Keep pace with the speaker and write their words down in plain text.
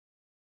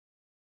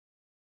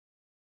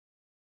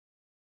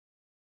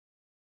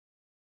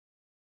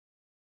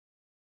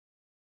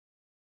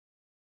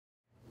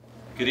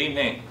Good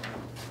evening.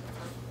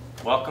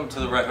 Welcome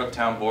to the Red Hook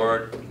Town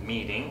Board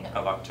meeting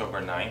of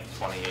October 9th,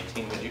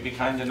 2018. Would you be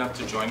kind enough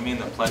to join me in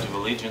the Pledge of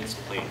Allegiance,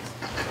 please?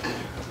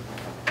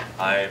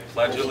 I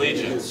pledge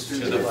allegiance to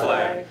the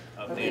flag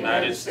of the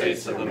United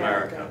States of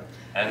America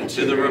and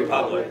to the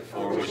republic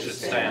for which it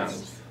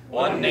stands,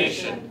 one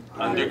nation,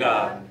 under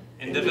God,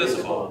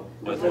 indivisible,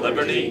 with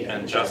liberty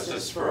and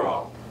justice for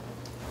all.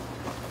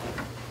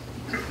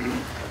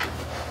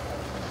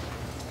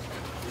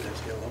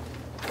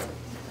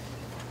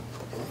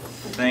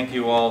 Thank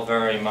you all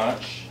very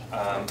much.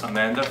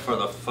 Amanda, for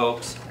the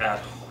folks at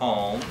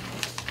home,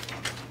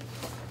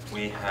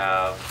 we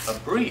have a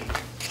brief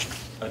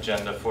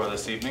agenda for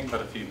this evening, but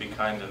if you'd be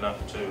kind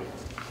enough to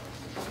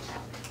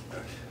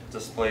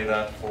display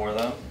that for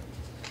them.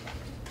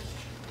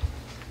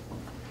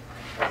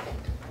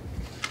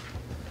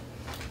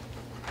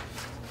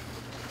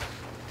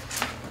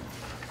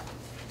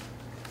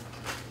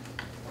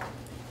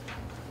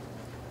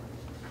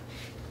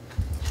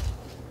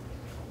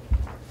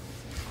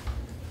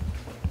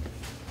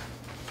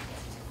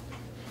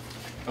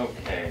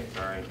 Okay,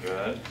 very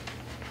good.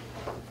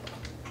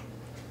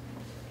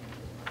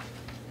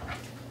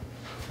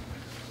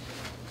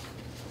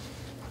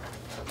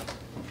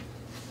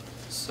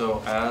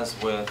 So as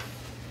with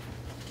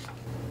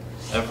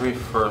every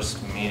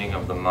first meeting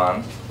of the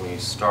month, we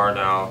start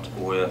out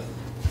with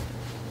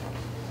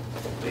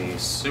the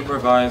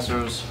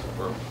supervisor's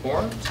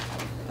report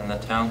and the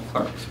town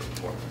clerk's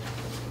report.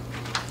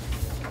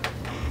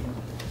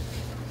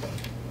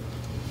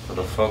 For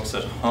the folks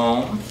at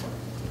home,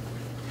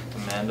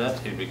 Amanda,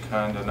 if you'd be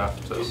kind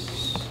enough to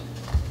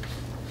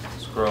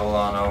scroll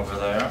on over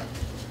there.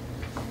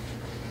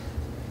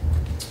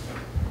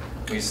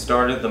 We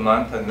started the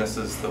month, and this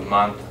is the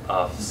month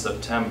of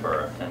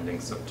September,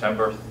 ending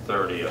September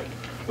 30th,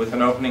 with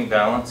an opening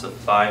balance of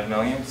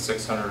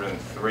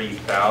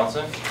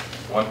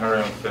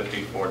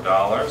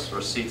 $5,603,154,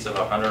 receipts of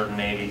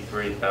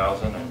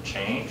 $183,000 and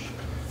change,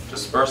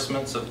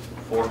 disbursements of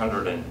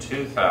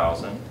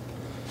 $402,000,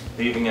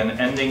 leaving an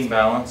ending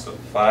balance of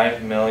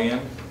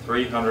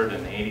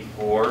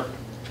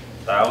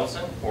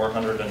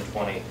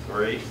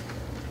 $5,384,423.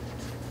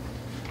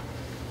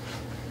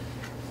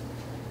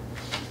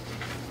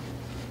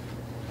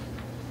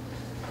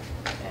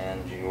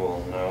 And you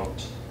will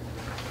note,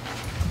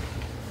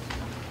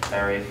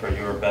 Harry, for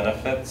your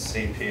benefit,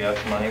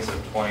 CPF monies of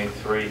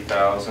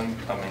 $23,000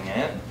 coming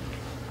in.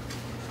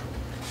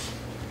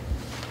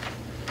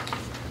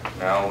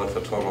 Now with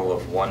a total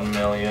of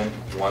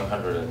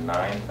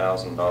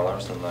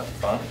 $1,109,000 in that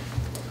fund.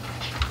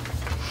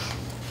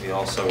 We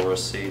also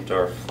received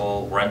our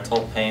full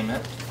rental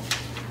payment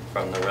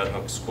from the Red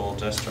Hook School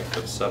District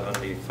of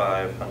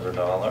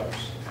 $7,500.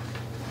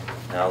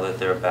 Now that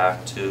they're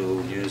back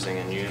to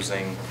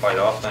using quite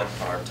often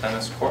our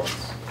tennis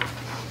courts,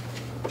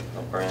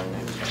 a brand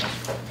new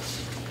tennis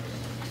courts.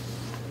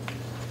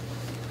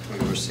 We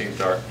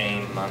received our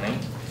AIM money.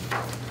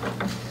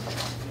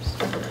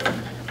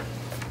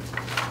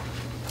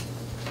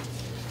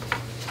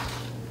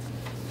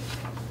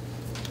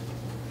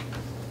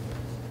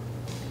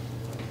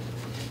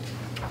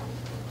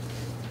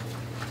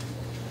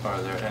 Are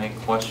there any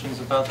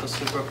questions about the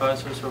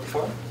supervisor's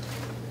report?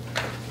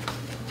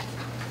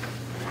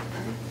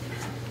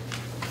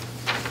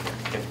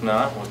 If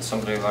not, would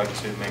somebody like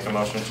to make a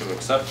motion to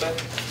accept it?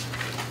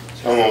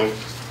 So moved.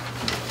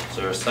 Is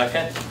there a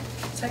second?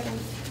 Second.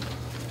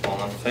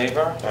 All in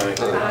favor? Aye.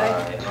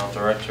 Aye. And I'll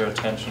direct your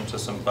attention to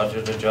some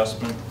budget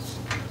adjustments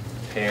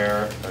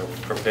prepared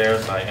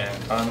by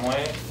Ann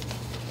Conway.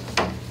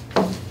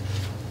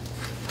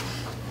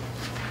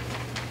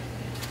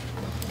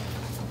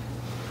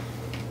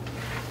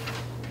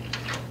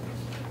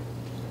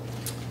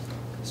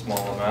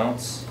 Small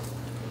amounts.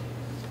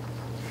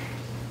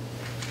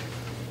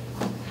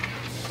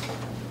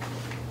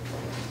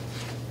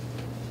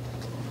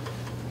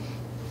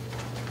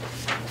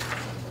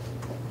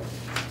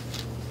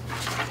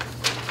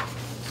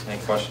 Any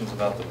questions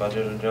about the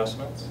budget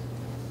adjustments?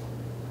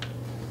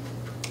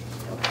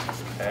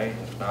 Okay,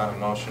 if not, a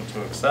motion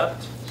to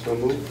accept. So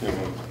moved.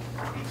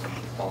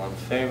 All in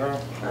favor?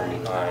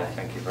 Aye.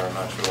 Thank you very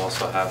much. You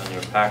also have in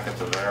your packet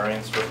the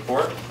variance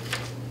report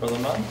for the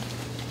month.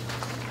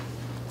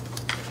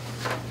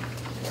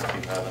 If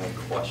you have any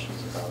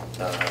questions about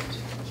that,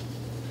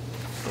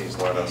 please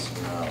let us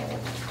know.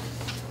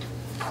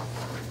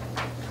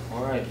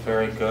 All right,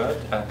 very good.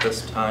 At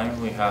this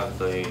time, we have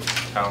the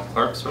town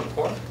clerk's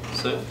report.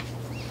 Sue?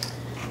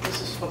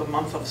 This is for the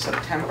month of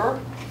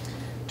September.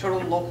 Total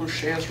local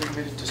shares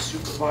remitted to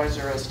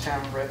supervisor as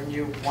town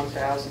revenue,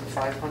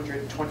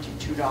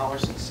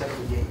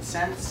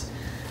 $1,522.78.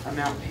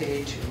 Amount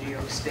paid to New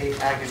York State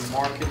Ag and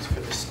Markets for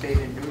the spayed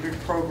and neutered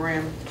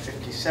program,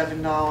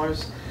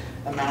 $57.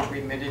 Amount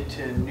remitted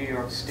to New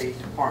York State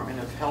Department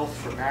of Health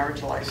for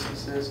marriage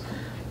licenses,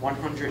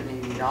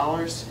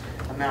 $180.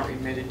 Amount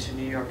remitted to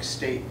New York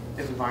State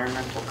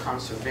Environmental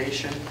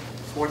Conservation,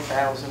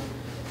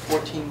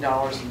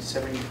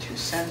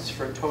 $4,014.72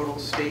 for a total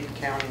state,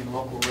 county, and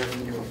local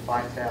revenue of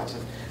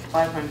 $5,000.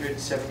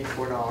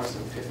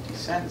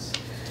 $574.50.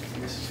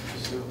 And this is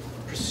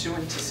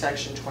pursuant to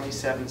Section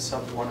 27,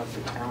 Sub 1 of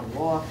the town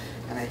law,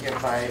 and I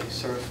hereby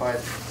certify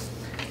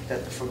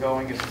that the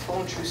foregoing is a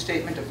full and true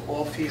statement of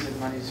all fees and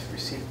monies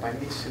received by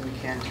me, Sue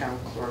McCann, Town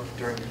Clerk,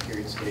 during the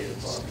period stated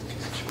above in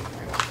connection with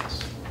my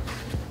office.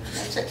 And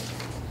that's it.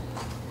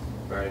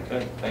 Very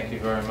good. Thank you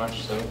very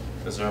much, Sue.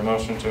 Is there a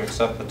motion to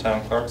accept the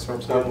town clerk's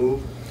report? So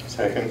moved.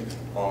 Second.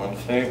 All in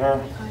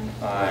favor?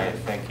 Aye. Aye.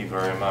 Thank you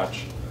very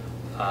much.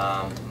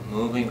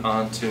 Moving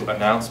on to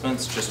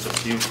announcements, just a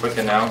few quick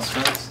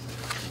announcements.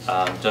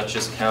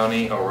 Dutchess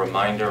County, a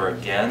reminder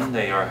again,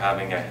 they are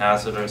having a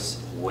hazardous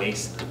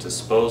waste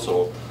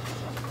disposal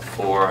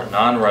for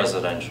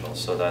non-residential,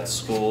 so that's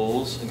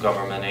schools,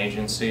 government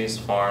agencies,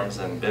 farms,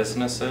 and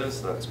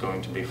businesses. That's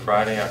going to be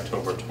Friday,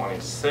 October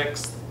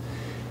 26th,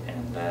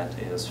 and that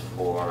is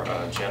for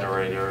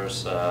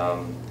generators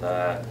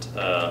that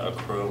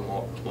accrue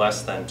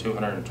less than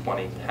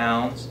 220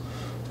 pounds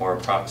or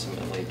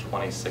approximately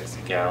 26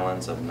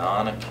 gallons of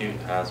non-acute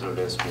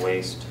hazardous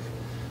waste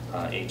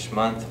each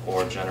month,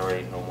 or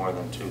generate no more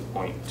than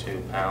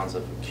 2.2 pounds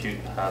of acute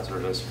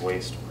hazardous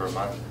waste per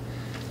month.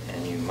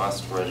 And you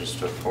must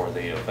register for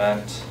the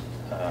event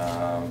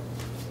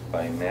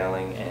by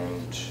mailing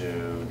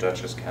into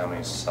Dutchess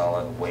County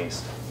Solid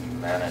Waste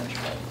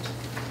Management.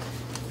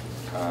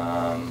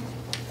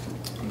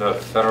 The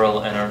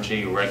Federal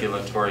Energy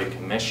Regulatory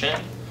Commission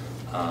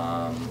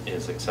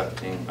is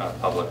accepting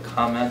public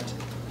comment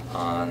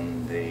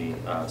on the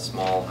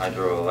small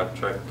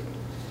hydroelectric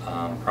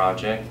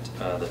project,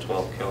 the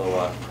 12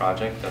 kilowatt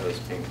project that is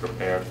being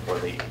prepared for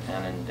the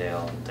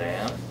Annandale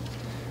Dam.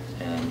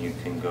 And you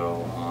can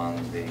go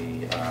on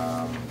the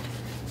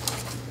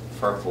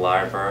FERC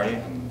library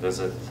and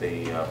visit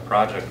the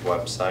project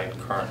website,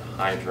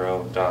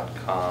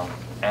 currenthydro.com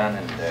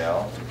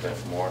Annandale, to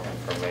get more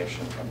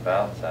information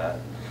about that.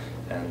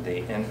 And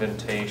the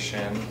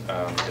invitation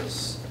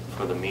is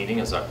for the meeting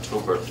is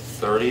October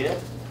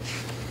 30th,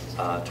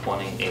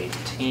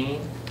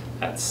 2018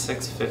 at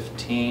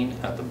 6:15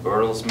 at the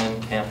Bertelsmann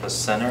Campus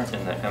Center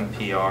in the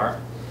MPR,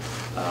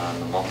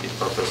 the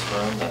multi-purpose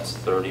room. That's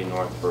 30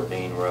 North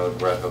Vervine Road,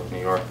 Red Hook, New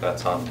York.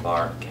 That's on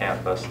Bard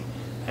campus.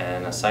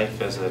 And a site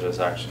visit is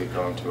actually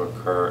going to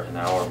occur an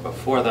hour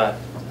before that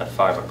at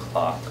 5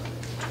 o'clock.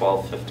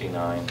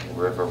 1259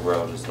 River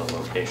Road is the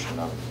location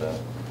of the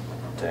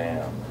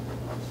dam.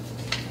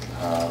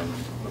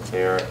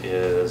 There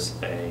is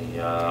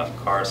a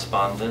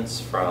correspondence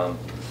from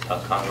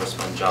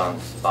Congressman John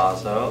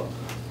Faso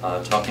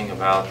talking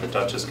about the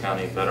Dutchess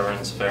County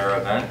Veterans Fair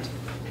event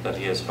that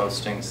he is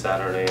hosting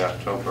Saturday,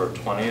 October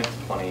 20th,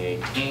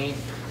 2018.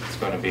 It's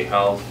going to be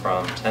held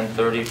from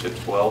 10:30 to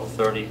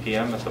 12:30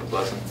 p.m. at the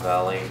Pleasant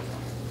Valley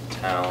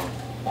Town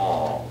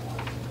Hall.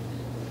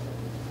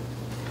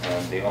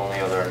 And the only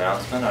other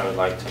announcement I would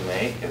like to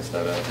make is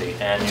that at the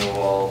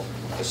annual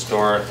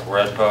historic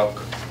Red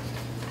Hook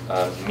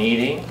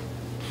meeting,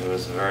 there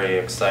was very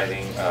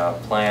exciting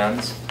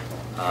plans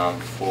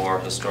for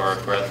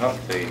historic Red Hook,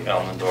 the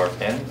Elmendorf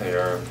Inn. They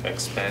are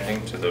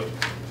expanding to the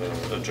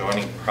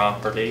adjoining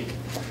property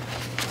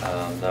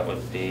that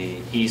would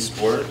be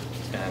eastward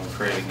and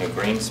creating a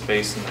green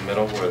space in the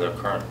middle where their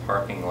current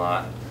parking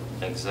lot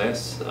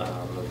exists.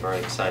 A very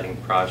exciting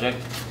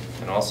project.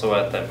 And also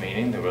at that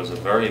meeting there was a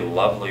very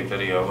lovely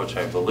video which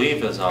I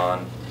believe is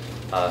on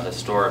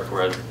historic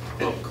Red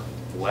Hook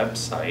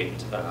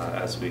website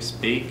as we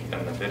speak,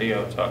 and the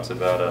video talks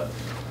about a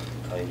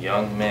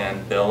young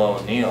man, Bill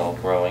O'Neill,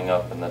 growing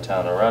up in the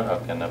town of Red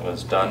Hook, and it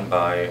was done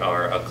by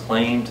our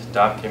acclaimed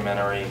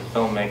documentary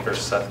filmmaker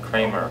Seth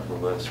Kramer, who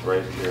lives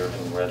right here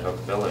in Red Hook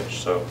Village.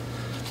 So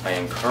I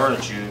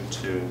encourage you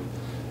to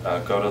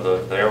go to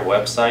their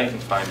website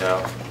and find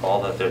out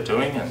all that they're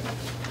doing and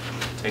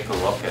take a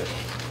look at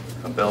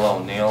Bill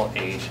O'Neill,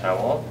 age how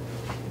old?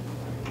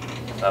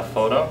 That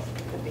photo?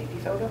 The baby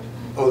photo,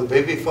 Oh, the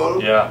baby photo?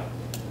 Yeah.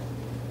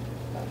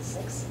 about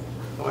 6.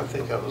 Oh, I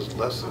think I was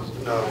less than,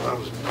 no, I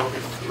was probably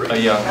 3. A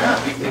young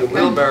man. In a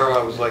wheelbarrow,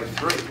 I was like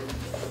 3.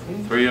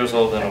 3 years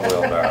old in a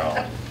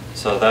wheelbarrow.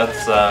 So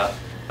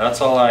that's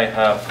all I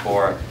have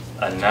for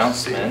I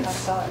announcements.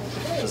 saw it.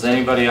 Does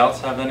anybody else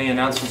have any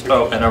announcements?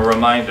 Oh, and a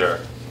reminder,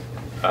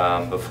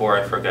 before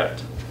I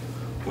forget,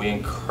 we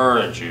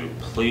encourage you,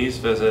 please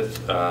visit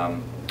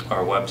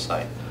our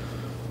website,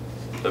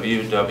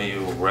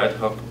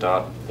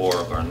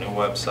 www.redhook.org, our new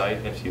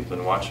website. If you've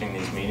been watching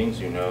these meetings,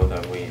 you know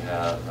that we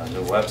have a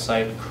new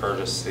website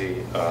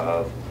courtesy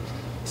of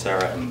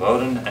Sarah and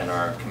Bowden and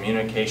our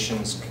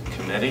communications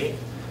committee,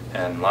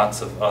 and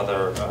lots of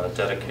other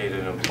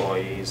dedicated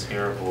employees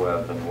here who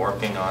have been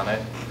working on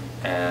it.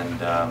 And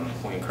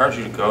we encourage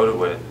you to go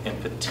to it, in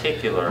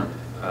particular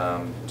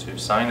to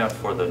sign up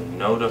for the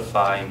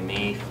Notify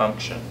Me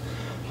function.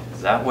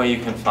 That way you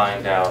can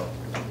find out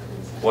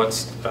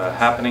what's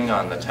happening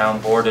on the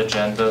town board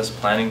agendas,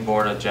 planning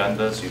board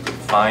agendas. You can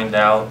find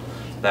out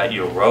that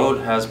your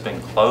road has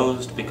been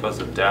closed because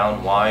of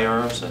down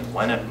wires and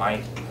when it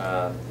might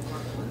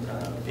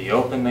be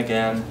open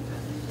again.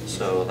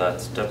 So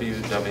that's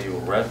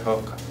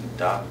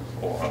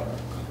www.redhook.org.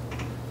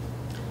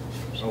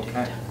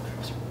 Okay.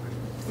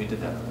 We did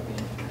that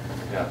already.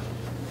 Yeah.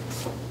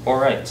 All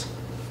right.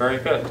 Very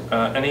good.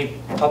 Any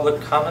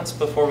public comments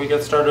before we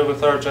get started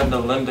with our agenda?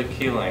 Linda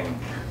Keeling.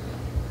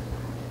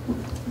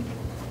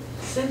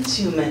 Since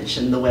you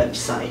mentioned the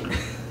website,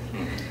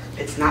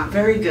 it's not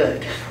very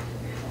good.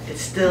 It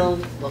still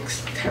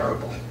looks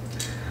terrible.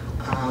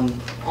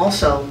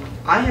 Also,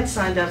 I had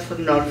signed up for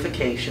the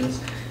notifications,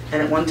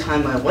 and at one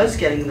time I was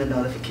getting the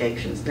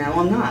notifications. Now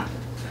I'm not.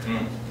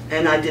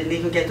 And I didn't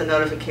even get the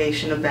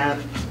notification about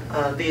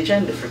the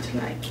agenda for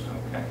tonight.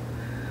 Okay.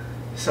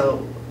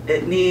 So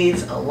it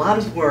needs a lot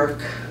of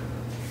work.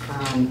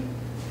 I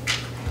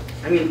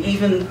mean,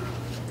 even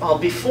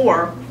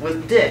before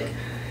with Dick,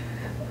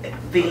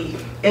 the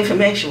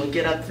information would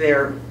get up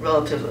there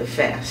relatively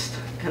fast.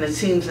 And it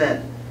seems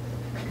that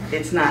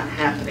it's not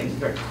happening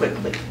very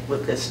quickly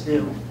with this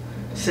new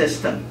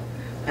system.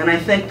 And I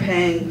think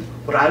paying,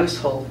 what I was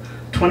told,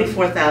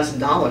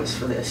 $24,000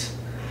 for this,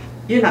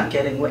 you're not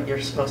getting what you're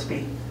supposed to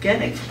be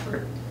getting for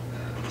it.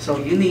 So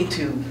you need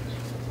to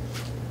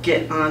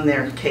get on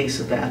their case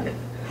about it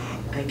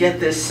and get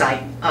this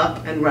site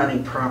up and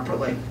running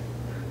properly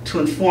to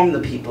inform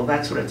the people.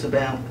 That's what it's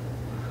about.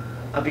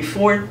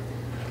 Before,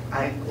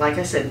 like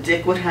I said,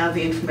 Dick would have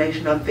the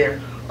information up there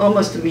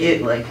almost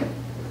immediately.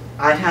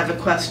 I'd have a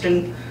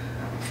question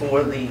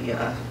for the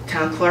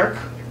town clerk.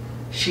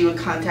 She would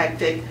contact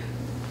Dick.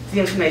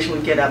 The information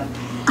would get up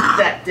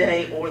that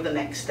day or the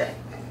next day.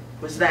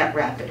 It was that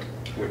rapid.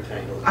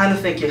 I don't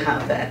think you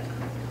have that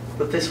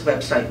with this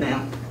website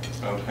now.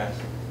 Okay.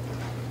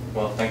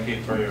 Well, thank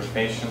you for your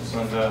patience,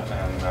 Linda.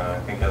 And I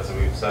think, as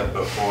we've said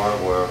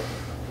before,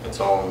 it's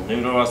all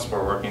new to us.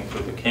 We're working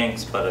through the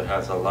kinks, but it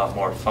has a lot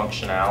more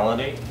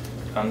functionality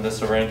on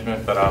this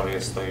arrangement. But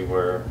obviously,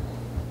 we're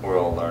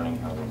all learning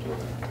how to do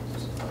that.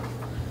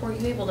 Were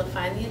you able to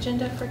find the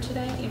agenda for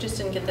today? You just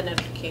didn't get the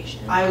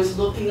notification? I was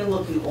looking and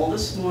looking all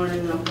this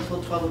morning up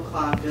until 12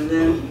 o'clock, and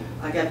then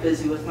I got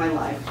busy with my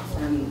life,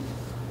 and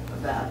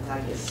about, I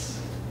guess,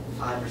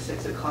 5 or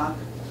 6 o'clock,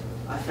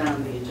 I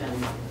found the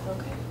agenda.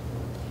 Okay.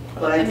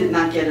 But I did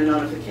not get a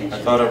notification.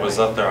 I thought it was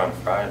up there on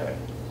Friday.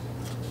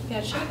 Yeah,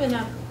 it should have been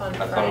up on Friday.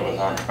 I thought it was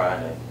on but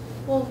Friday.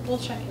 We'll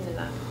check into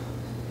that.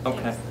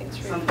 Okay. Yes, thanks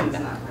for your Something's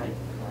feedback. not right.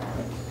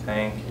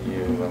 Thank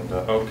you, Linda.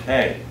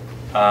 Okay.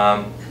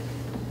 Oh,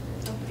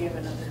 you have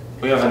another.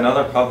 We have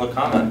another public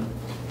comment.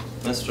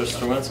 Mr.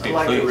 Strawinski, I'd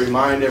like to please.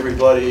 remind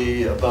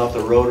everybody about the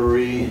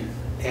Rotary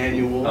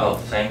Annual. Oh,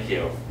 thank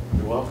you.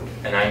 You're welcome.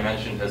 And I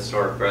mentioned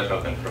Historic Red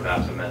Hook and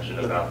forgot to mention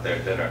about their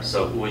dinner.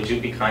 So would you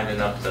be kind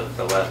enough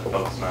to let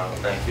folks know?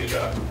 Thank you,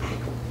 Doug.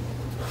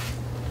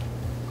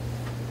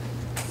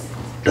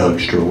 Doug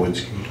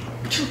Strawinski.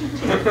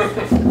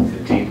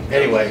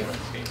 Anyway,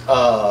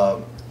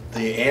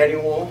 the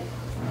annual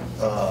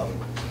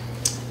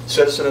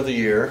Citizen of the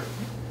Year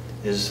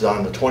is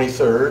on the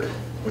 23rd,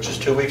 which is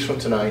 2 weeks from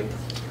tonight,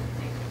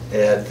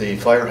 at the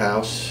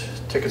Firehouse.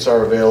 Tickets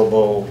are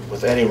available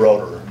with any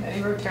Rotary.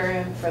 Any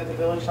Rotarian for the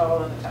Village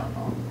Hall and the Town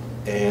Hall.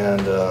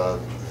 And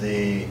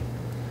the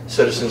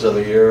Citizens of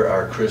the Year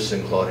are Chris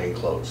and Claudine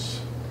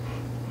Close.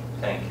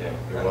 Thank you.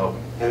 You're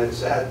welcome. And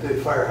it's at the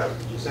firehouse,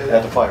 did you say At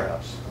that? the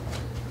Firehouse.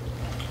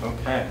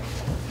 Okay.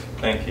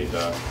 Thank you,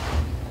 Doug.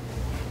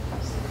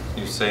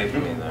 You saved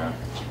me there.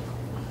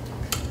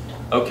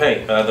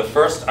 Okay, the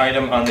first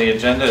item on the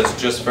agenda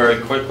is just very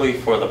quickly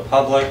for the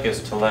public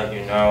is to let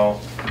you know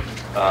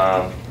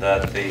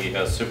that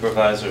the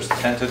supervisor's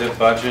tentative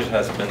budget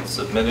has been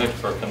submitted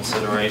for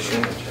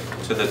consideration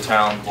to the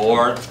town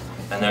board.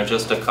 And there are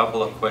just a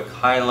couple of quick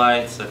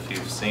highlights. If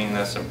you've seen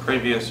this in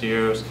previous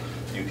years,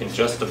 you can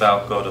just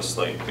about go to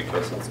sleep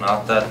because it's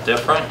not that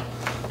different.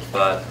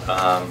 But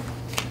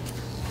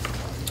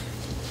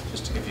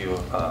just to give you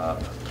a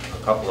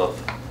couple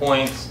of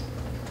points.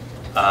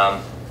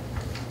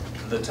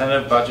 The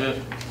tentative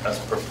budget, as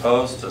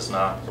proposed, does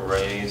not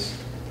raise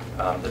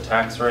the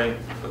tax rate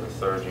for the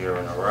third year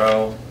in a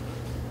row.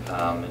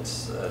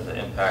 The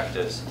impact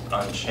is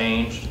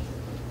unchanged,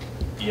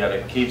 yet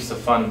it keeps the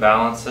fund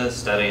balances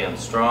steady and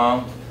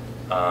strong.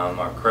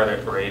 Our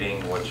credit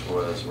rating, which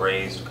was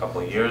raised a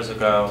couple of years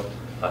ago,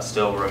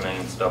 still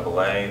remains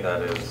AA.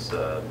 That is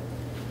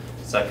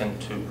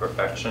second to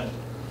perfection.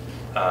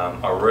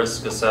 Our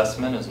risk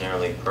assessment is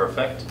nearly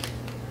perfect.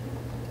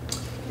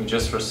 We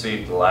just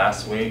received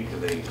last week,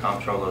 the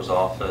Comptroller's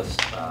Office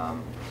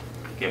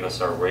gave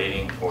us our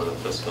rating for the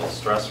fiscal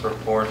stress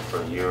report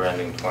for year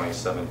ending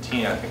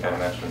 2017. I think I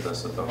mentioned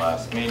this at the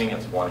last meeting.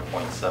 It's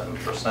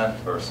 1.7%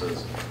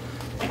 versus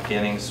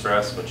beginning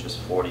stress, which is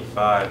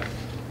 45,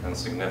 and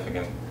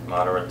significant,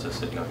 moderate to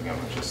significant,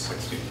 which is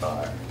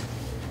 65.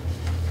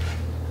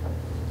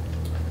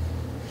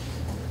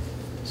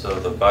 So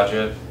the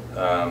budget,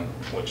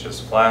 which is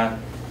flat,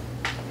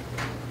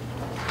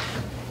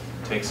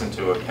 takes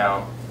into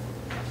account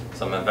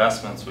some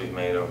investments we've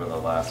made over the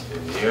last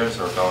few years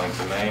or going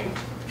to make.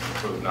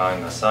 Route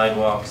 9, the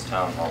sidewalks,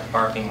 Town Hall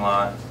parking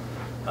lot.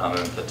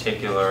 In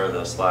particular,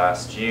 this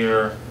last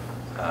year,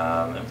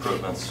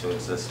 improvements to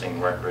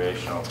existing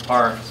recreational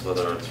parks,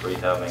 whether it's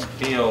rehabbing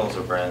fields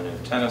or brand new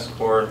tennis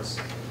courts,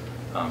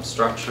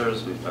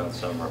 structures, we've done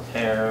some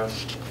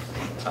repairs,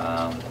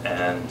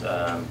 and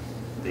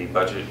the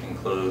budget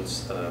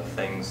includes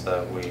things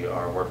that we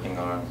are working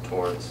on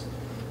towards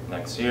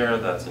next year.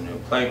 That's a new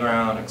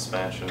playground,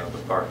 expansion of the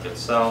park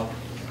itself,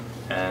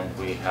 and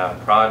we have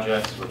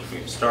projects which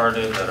we've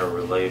started that are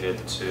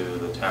related to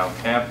the town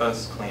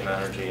campus, clean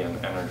energy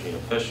and energy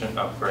efficient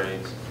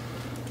upgrades,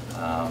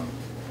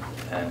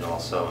 and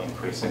also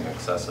increasing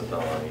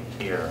accessibility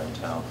here in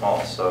Town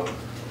Hall. So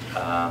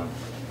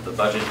the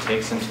budget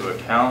takes into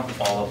account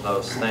all of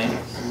those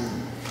things.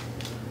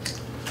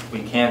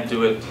 We can't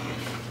do it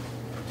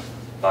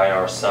by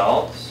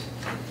ourselves.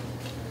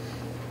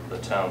 The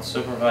town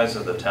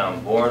supervisor, the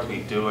town board, we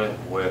do it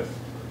with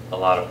a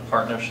lot of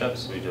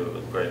partnerships. We do it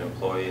with great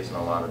employees and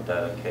a lot of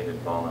dedicated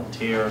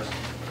volunteers.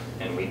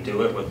 And we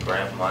do it with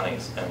grant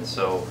monies. And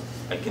so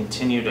I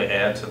continue to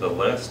add to the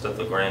list of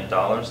the grant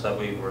dollars that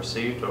we've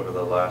received over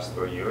the last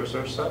 3 years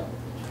or so,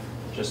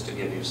 just to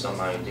give you some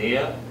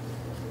idea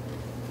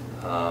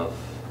of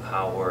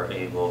how we're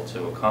able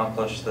to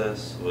accomplish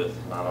this with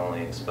not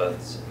only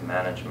expense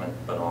management,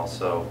 but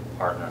also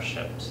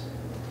partnerships.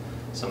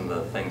 Some of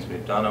the things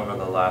we've done over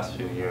the last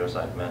few years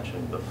I've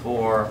mentioned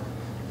before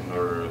in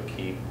order to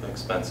keep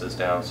expenses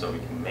down so we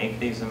can make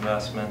these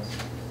investments.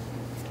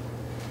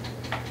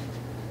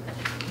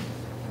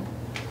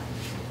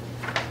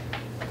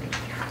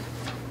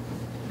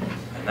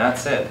 And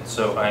that's it.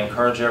 So I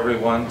encourage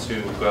everyone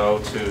to go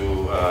to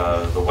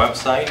the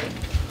website,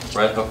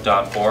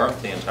 redhook.org.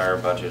 The entire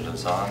budget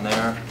is on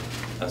there,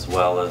 as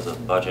well as a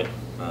budget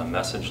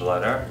message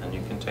letter, and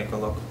you can take a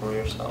look for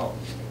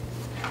yourselves.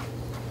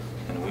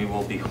 And we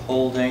will be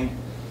holding,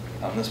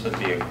 this would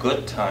be a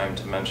good time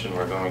to mention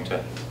we're going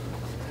to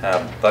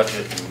have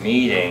budget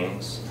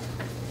meetings,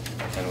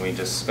 and we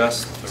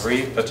discussed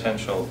 3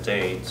 potential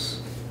dates,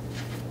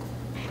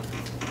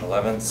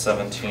 11,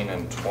 17,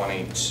 and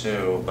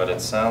 22, but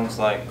it sounds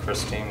like,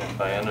 Christine, if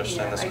I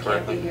understand this correctly. I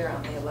can't be here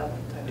on the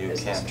 11th, I have a You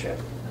business can't.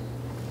 trip.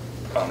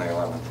 On the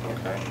 11th,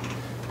 okay.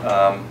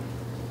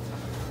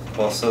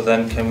 Well, so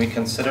then can we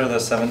consider the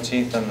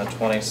 17th and the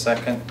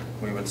 22nd?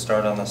 We would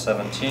start on the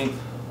 17th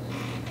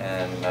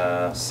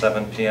and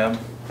 7 p.m.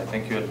 I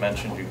think you had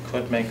mentioned you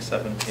could make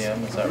 7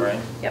 p.m., is that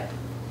right? Yep.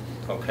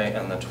 Okay,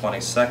 and the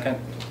 22nd?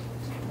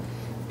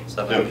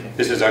 7 No, p.m.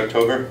 this is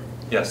October,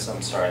 Yes,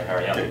 I'm sorry,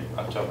 Harry, yeah, Okay.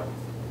 October.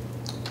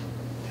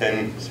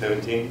 10,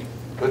 17,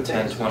 What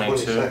day is the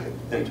 10/22? 22nd?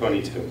 and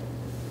 22.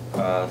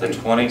 The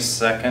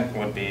 22nd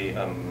would be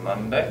a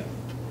Monday.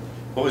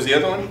 What was the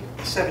other one?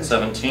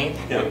 17th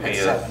Yeah, would be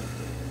at a,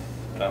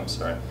 I'm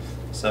sorry,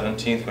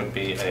 17th would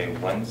be a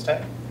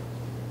Wednesday?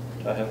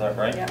 Did I have that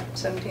right? Yeah,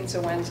 17th's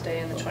a Wednesday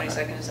and the Okay.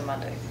 22nd is a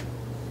Monday.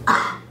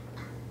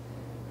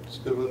 It's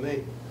good with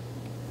me.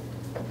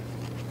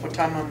 What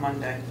time on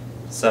Monday?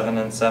 7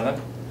 and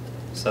 7,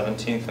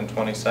 17th and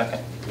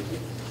 22nd.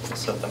 We'll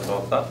set them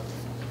both up.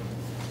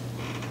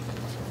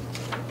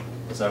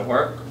 Does that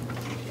work?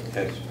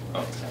 Yes.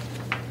 Okay.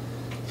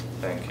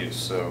 Thank you.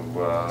 So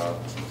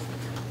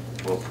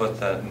we'll put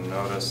that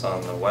notice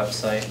on the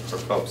website for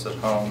folks at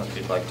home if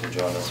you'd like to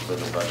join us for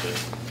the budget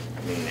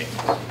meeting.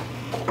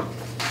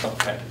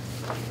 Okay.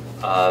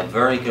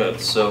 Very good.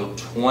 So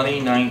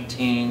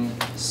 2019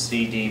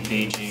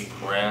 CDBG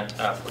grant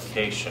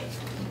application.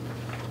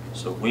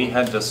 So we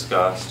had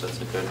discussed,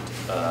 it's a good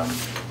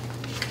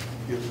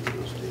Give me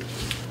those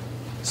dates.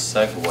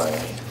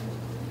 segue.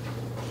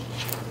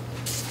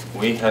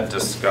 We had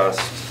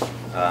discussed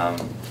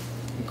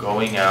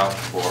going out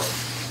for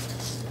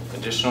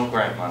additional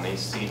grant monies,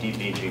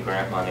 CDBG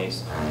grant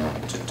monies,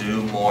 to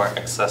do more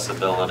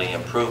accessibility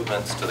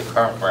improvements to the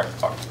current rec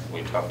park.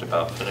 We talked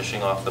about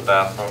finishing off the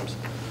bathrooms,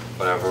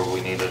 whatever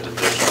we needed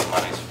additional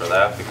monies for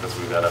that, because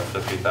we got a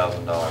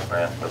 $50,000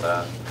 grant for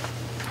that.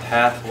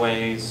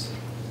 Pathways,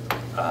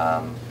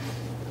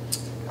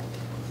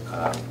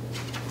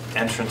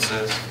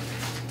 entrances,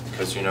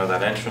 because you know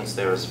that entrance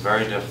there is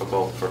very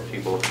difficult for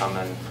people to come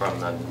in from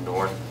the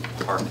north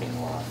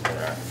parking lot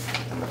there.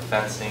 And the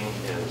fencing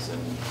is in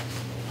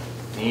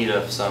need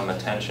of some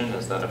attention.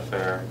 Is that a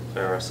fair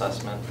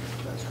assessment?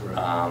 That's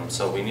correct.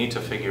 So we need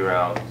to figure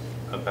out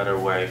a better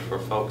way for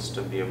folks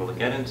to be able to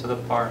get into the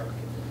park.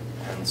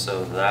 And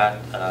so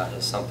that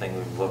is something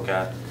we look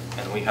at.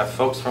 And we have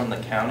folks from the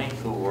county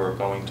who are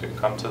going to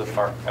come to the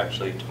park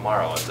actually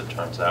tomorrow, as it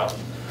turns out.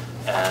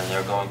 And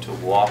they're going to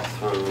walk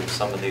through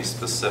some of these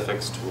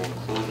specifics to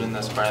include in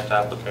this grant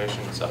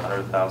application. It's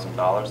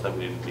 $100,000 that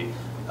we'd be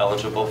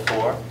eligible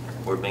for.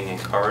 We're being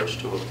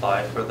encouraged to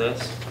apply for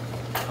this,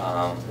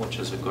 which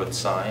is a good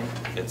sign.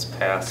 It's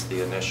past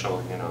the initial,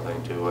 they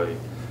do a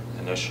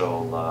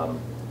initial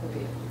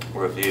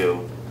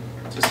review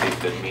to see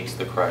if it meets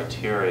the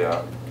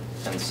criteria.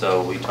 And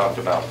so we talked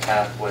about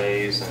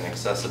pathways and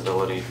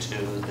accessibility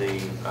to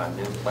the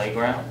new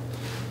playground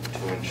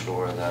to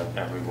ensure that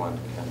everyone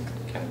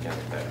can get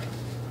there.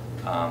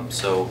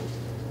 So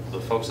the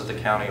folks at the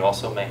county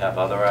also may have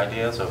other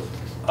ideas of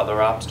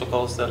other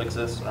obstacles that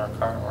exist in our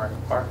current rec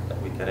park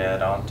that we could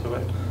add on to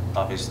it.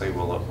 Obviously,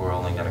 we're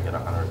only going to get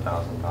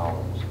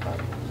 $100,000.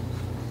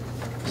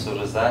 So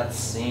does that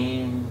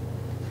seem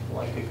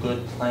like a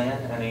good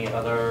plan. Any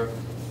other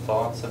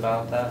thoughts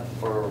about that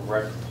for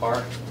Rec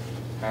Park?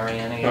 Harry,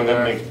 any No, other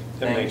that makes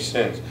things?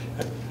 sense.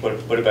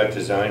 What about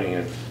designing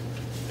it?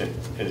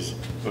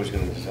 Who's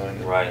going to design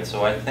it? Right,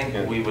 so I think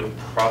Yeah. we would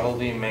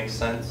probably make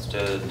sense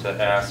to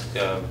ask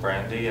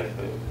Brandy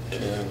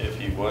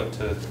if you would,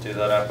 to do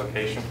that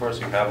application for us.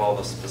 You have all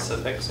the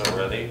specifics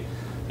already.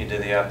 You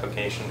did the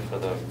application for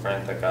the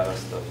grant that got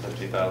us the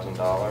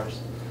 $50,000.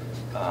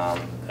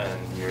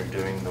 And you're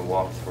doing the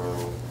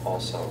walkthrough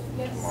also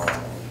Yes. tomorrow.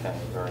 Okay,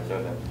 very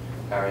good. And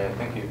Harry, I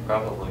think you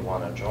probably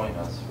want to join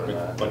us for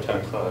that. What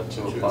time?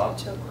 2 o'clock?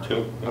 2 o'clock.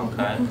 2?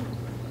 Okay.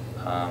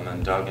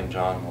 And Doug and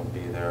John will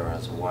be there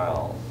as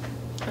well.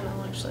 And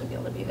I'll actually be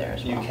able to be there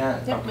as well. You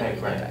can? Yep, Okay, maybe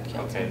great. back,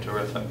 yeah. Okay,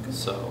 terrific.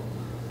 So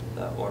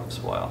that works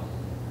well.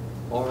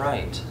 All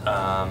right.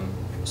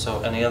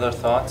 So any other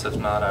thoughts? If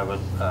not, I would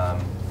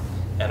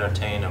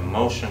entertain a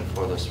motion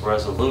for this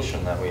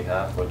resolution that we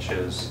have, which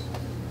is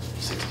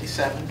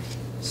 67.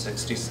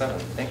 67.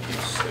 Thank you,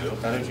 Sue.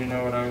 How did you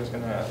know what I was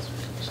going to ask?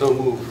 So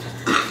moved.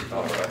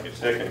 All right.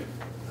 Second.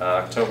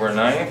 October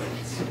 9th.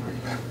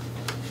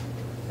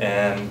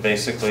 And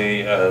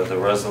basically, the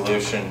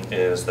resolution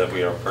is that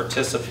we are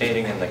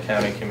participating in the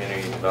County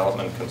Community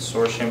Development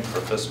Consortium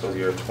for fiscal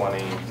year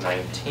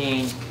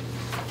 2019.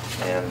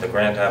 And the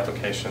grant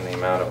application, the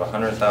amount of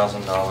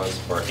 $100,000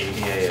 for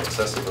ADA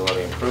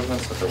accessibility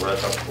improvements at the Red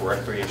Hook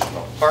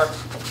Recreational Park.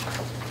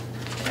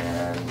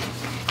 And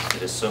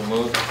it is so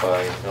moved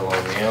by Bill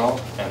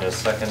O'Neill and is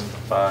seconded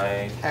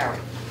by Harry.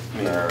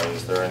 Mary.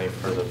 Is there any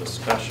further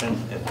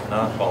discussion? If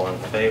not, all in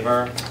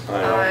favor?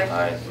 Aye.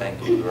 Aye,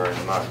 thank you very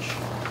much.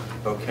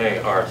 Okay,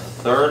 our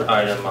third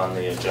item on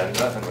the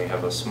agenda, and we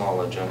have a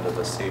small agenda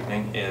this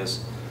evening,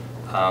 is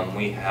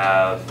we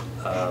have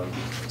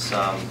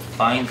some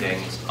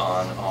findings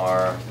on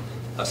our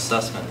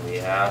assessment. We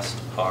asked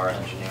our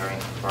engineering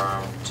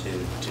firm to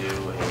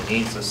do a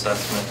needs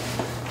assessment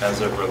as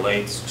it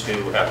relates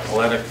to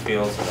athletic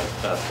fields and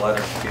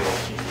athletic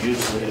field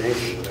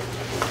usage.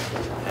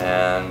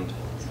 And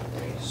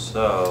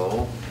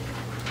so,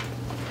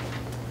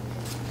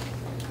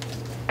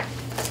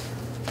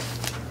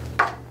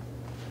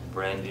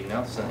 Brandy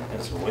Nelson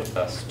is with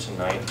us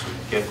tonight to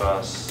give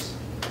us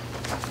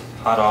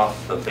hot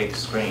off the big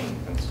screen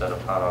instead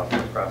of hot off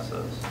the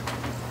presses.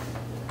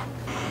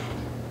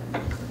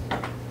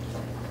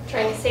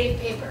 Trying to save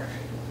paper.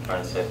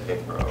 Trying to save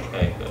paper,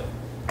 okay, good.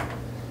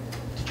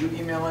 Did you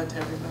email it to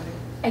everybody?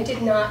 I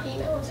did not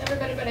email it to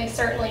everybody, but I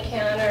certainly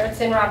can, or it's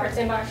in Robert's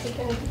inbox, you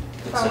can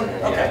It's forward in,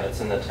 it. yeah, it's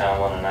in the town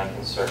one and I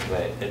can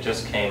circulate. It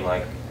just came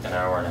like an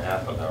hour and a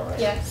half ago, right?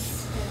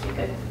 Yes, it'd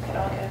be good if we could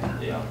all get a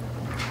copy. Yeah.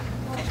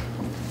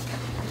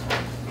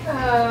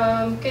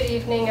 Good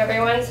evening,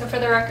 everyone. So for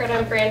the record,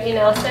 I'm Brandy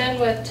Nelson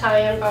with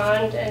Talion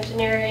Bond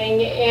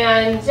Engineering,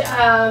 and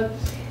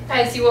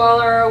as you all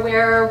are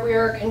aware,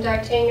 we're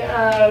conducting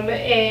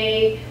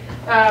a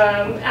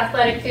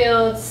athletic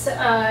fields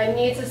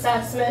needs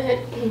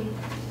assessment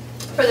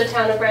for the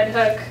town of Red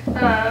Hook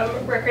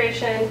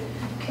Recreation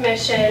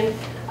Commission.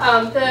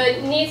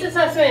 The needs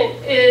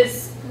assessment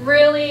is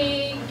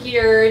really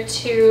geared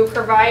to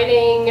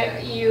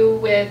providing you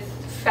with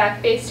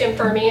fact-based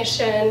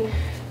information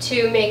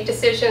to make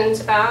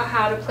decisions about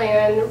how to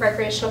plan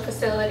recreational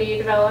facility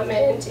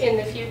development in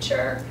the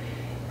future.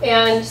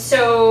 And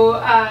so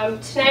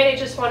tonight I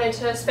just wanted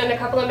to spend a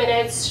couple of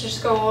minutes to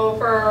just go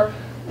over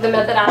the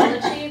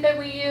methodology that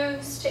we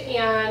used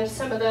and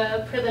some of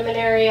the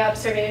preliminary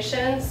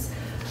observations.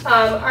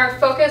 Our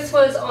focus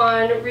was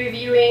on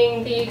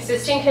reviewing the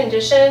existing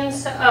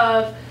conditions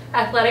of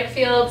athletic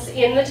fields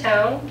in the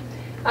town.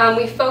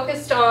 We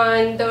focused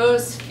on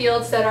those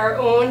fields that are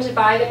owned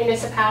by the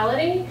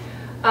municipality.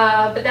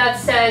 But that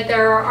said,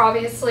 there are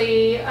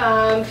obviously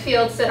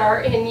fields that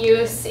are in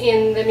use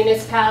in the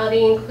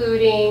municipality,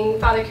 including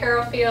Father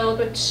Carroll Field,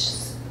 which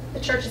is the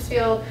church's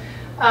field,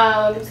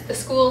 the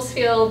school's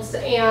fields,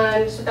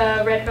 and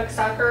the Red Hook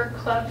Soccer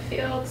Club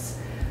fields.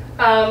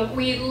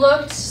 We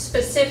looked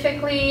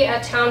specifically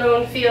at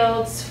town-owned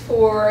fields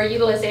for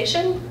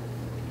utilization,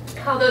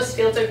 how those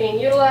fields are being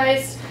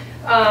utilized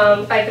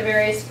by the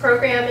various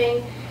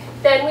programming.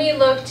 Then we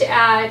looked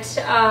at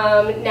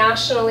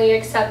nationally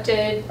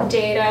accepted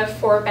data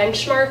for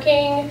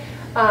benchmarking,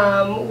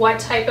 what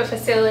type of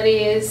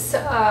facilities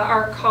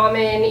are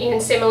common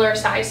in similar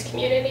sized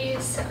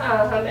communities,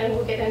 and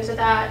we'll get into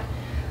that.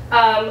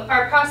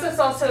 Our process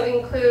also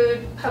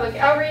includes public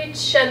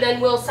outreach, and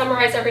then we'll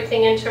summarize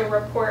everything into a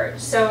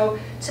report. So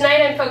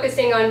tonight I'm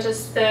focusing on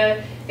just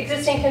the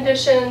existing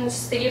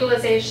conditions, the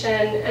utilization,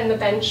 and the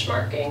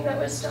benchmarking that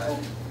was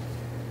done.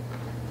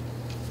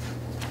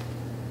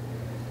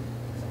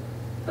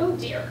 Oh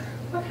dear,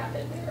 what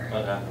happened there?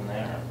 What happened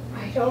there?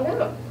 I don't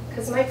know,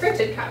 because my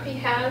printed copy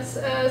has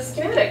a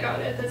schematic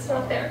on it that's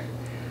not there.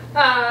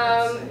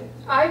 Let's see.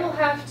 I will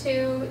have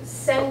to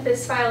send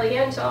this file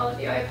again to all of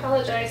you. I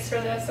apologize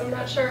for this. I'm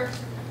not sure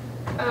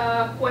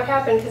what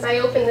happened, because I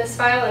opened this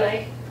file and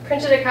I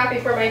printed a copy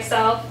for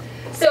myself.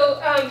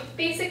 So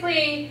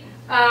basically,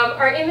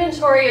 Our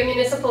inventory of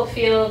municipal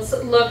fields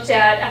looked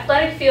at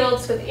athletic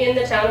fields within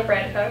the town of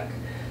Red Hook.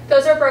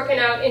 Those are broken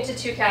out into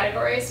two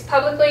categories,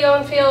 publicly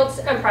owned fields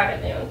and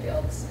privately owned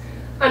fields.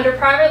 Under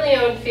privately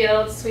owned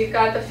fields, we've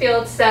got the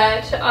fields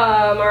that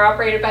are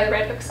operated by the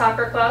Red Hook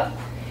Soccer Club,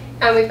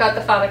 and we've got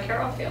the Father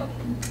Carroll Field.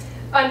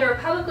 Under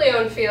publicly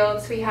owned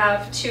fields, we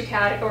have two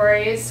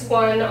categories.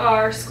 One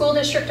are school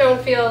district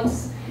owned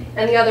fields,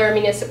 and the other are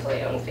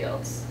municipally owned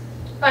fields.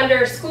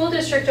 Under school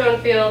district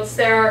owned fields,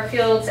 there are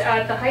fields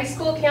at the high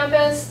school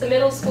campus, the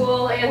middle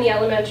school, and the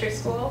elementary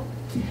school.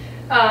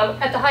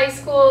 At the high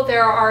school,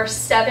 there are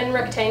 7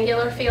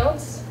 rectangular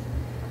fields.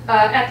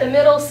 At the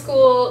middle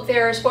school,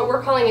 there's what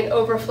we're calling an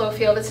overflow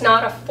field. It's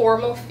not a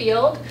formal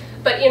field,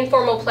 but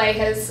informal play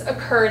has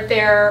occurred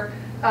there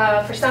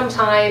for some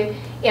time,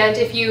 and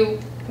if you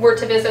were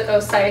to visit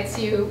those sites,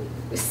 you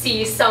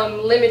see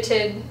some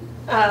limited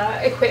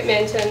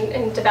equipment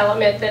and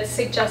development that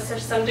suggests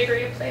there's some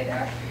degree of play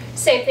there.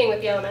 Same thing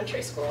with the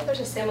elementary school. There's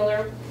a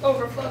similar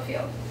overflow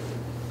field.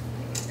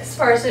 As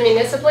far as the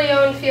municipally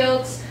owned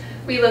fields,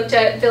 we looked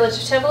at Village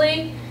of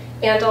Tivoli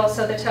and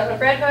also the town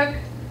of Red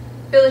Hook.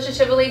 Village of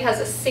Tivoli has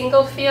a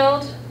single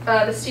field,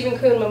 the Stephen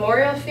Kuhn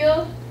Memorial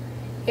Field,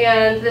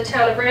 and the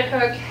town of Red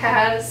Hook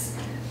has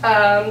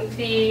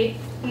the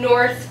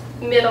north,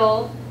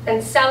 middle,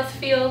 and south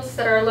fields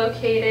that are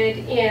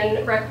located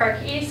in Rec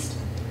Park East,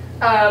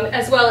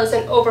 as well as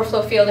an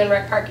overflow field in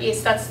Rec Park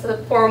East. That's the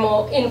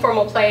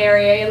informal play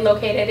area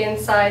located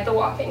inside the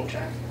walking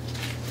track.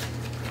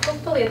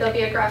 Hopefully there'll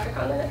be a graphic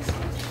on the next page.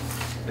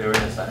 There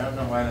is. I don't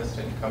know why this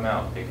didn't come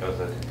out because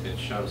it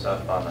shows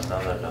up on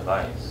another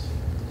device.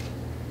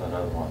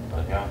 Another one,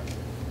 but yeah.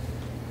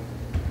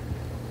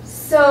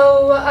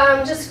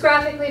 So just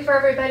graphically for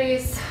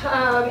everybody's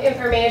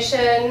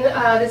information,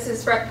 this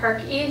is Rec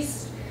Park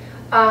East.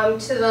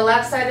 To the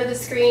left side of the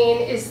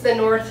screen is the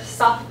north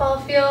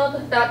softball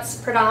field. That's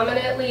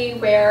predominantly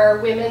where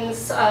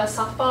women's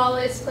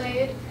softball is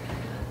played.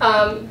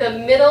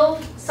 The middle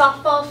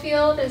softball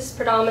field is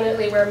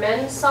predominantly where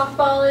men's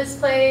softball is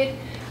played.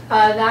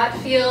 That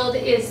field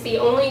is the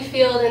only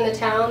field in the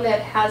town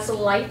that has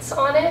lights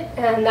on it,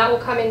 and that will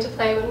come into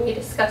play when we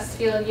discuss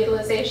field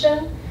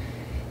utilization.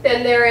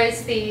 Then there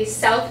is the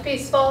south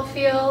baseball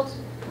field,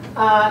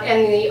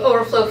 and the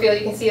overflow field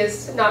you can see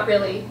is not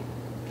really,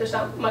 there's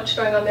not much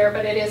going on there,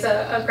 but it is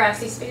a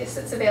grassy space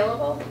that's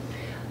available.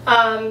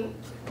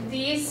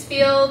 These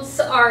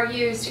fields are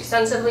used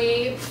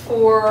extensively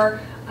for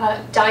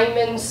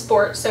diamond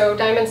sports. So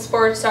diamond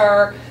sports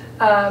are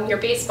your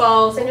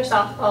baseballs and your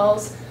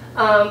softballs,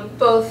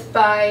 both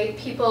by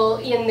people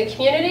in the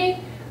community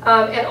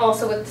and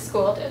also with the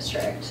school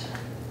district.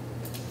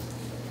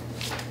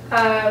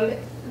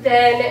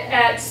 Then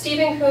at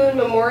Stephen Kuhn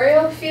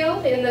Memorial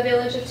Field in the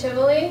Village of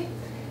Tivoli,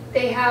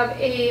 they have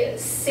a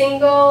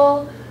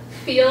single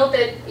field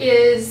that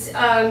is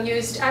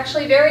used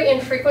actually very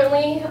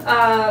infrequently.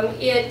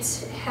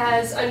 It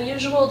has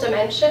unusual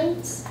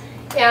dimensions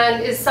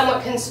and is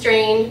somewhat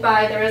constrained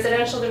by the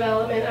residential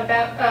development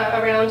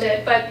around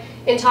it. But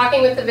in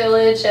talking with the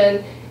village,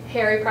 and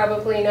Harry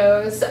probably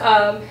knows,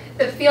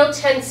 the field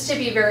tends to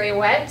be very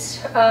wet.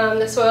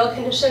 The soil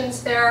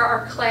conditions there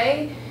are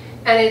clay,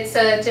 and it's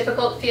a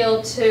difficult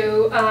field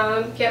to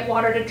get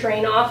water to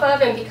drain off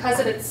of, and because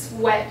of its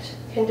wet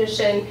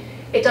condition,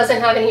 it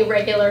doesn't have any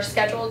regular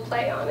scheduled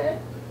play on it.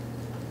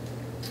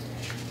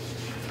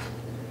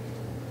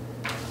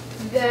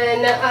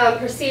 Then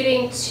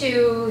proceeding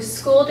to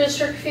school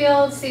district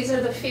fields, these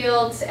are the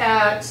fields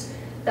at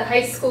the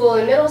high school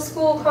and middle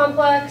school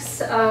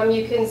complex.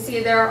 You can see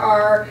there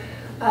are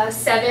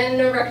 7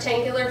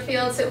 rectangular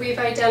fields that we've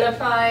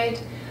identified.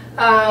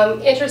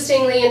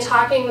 Interestingly, in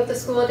talking with the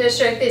school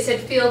district, they said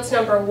fields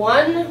number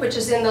 1, which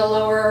is in the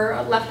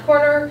lower left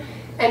corner,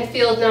 and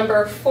field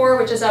number 4,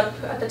 which is up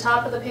at the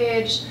top of the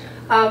page,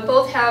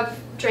 both have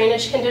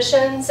drainage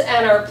conditions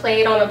and are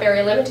played on a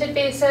very limited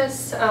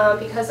basis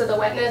because of the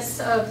wetness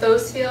of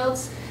those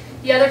fields.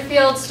 The other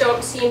fields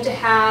don't seem to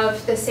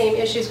have the same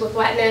issues with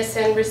wetness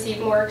and receive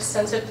more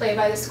extensive play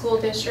by the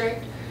school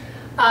district.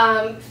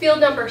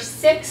 Field number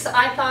 6,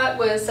 I thought,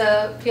 was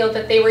a field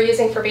that they were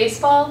using for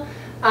baseball.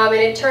 And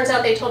it turns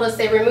out they told us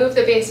they removed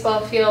the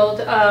baseball field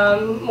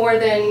more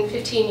than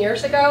 15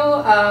 years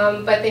ago,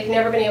 but they've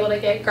never been able to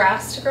get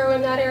grass to grow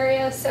in that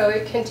area, so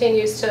it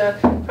continues to,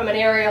 from an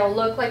aerial,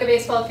 look like a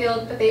baseball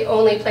field, but they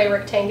only play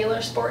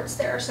rectangular sports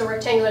there. So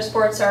rectangular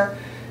sports are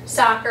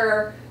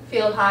soccer,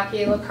 field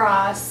hockey,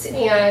 lacrosse,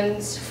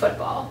 and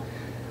football.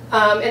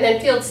 And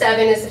then field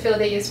 7 is the field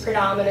they use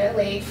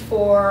predominantly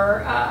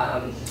for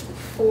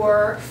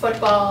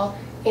football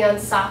and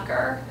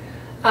soccer.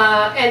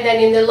 And then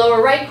in the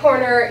lower right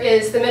corner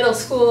is the middle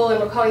school, and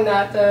we're calling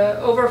that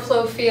the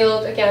overflow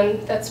field.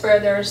 Again, that's where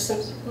there's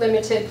some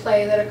limited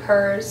play that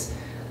occurs.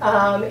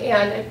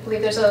 And I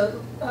believe there's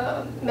a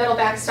metal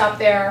backstop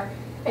there,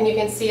 and you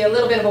can see a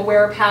little bit of a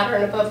wear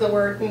pattern above the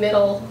word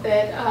middle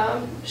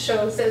that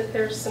shows that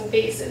there's some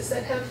bases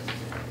that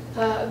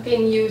have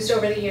been used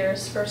over the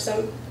years for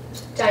some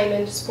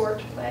diamond sport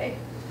play.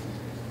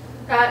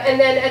 And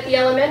then at the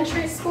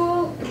elementary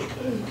school,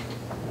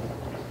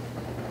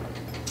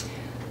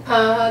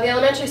 The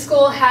elementary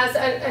school has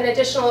an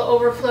additional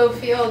overflow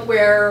field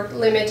where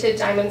limited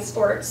diamond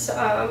sports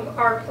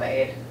are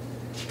played.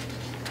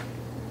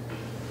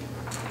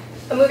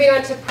 Moving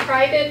on to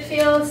private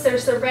fields,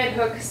 there's the Red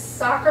Hook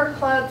Soccer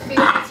Club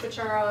fields, which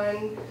are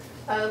on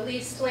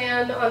leased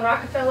land on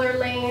Rockefeller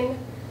Lane.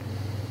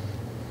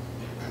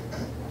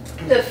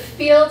 The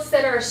fields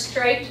that are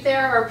striped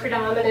there are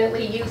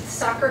predominantly youth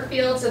soccer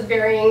fields of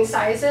varying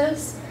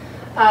sizes,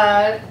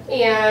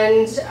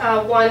 and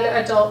one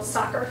adult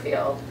soccer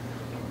field.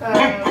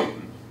 Again,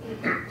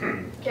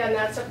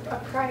 that's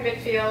a private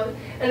field.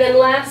 And then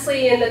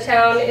lastly in the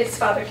town is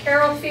Father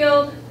Carroll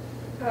Field.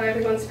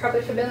 Everyone's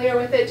probably familiar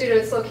with it due to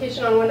its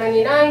location on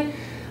 199.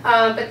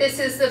 But this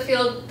is the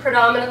field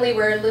predominantly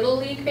where Little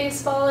League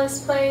Baseball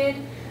is played.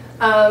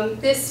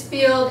 This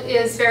field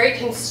is very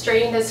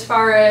constrained as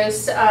far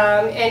as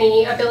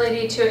any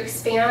ability to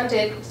expand.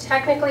 It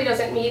technically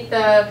doesn't meet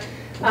the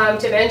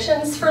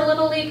dimensions for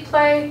Little League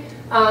play,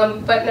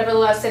 but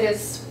nevertheless it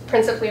is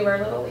principally where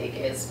Little League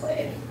is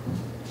played.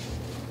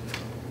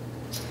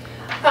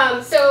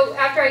 So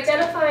after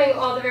identifying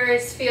all the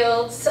various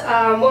fields,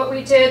 what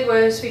we did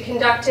was we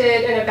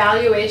conducted an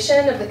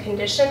evaluation of the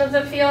condition of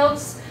the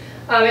fields.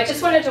 I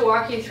just wanted to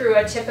walk you through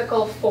a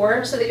typical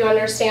form so that you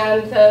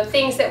understand the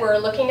things that we're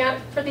looking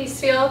at for these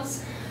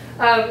fields.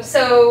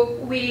 So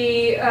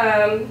we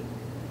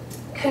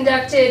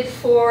conducted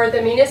for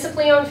the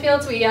municipally owned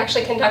fields, we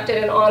actually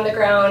conducted an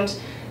on-the-ground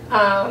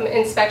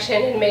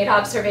inspection and made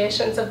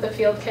observations of the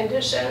field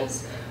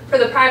conditions. For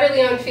the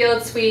privately owned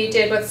fields, we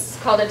did what's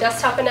called a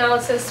desktop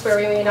analysis, where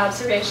we made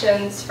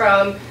observations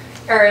from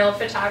aerial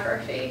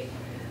photography.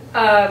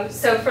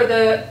 So for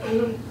the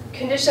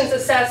conditions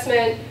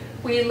assessment,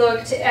 we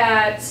looked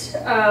at,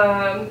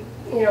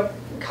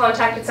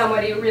 contacted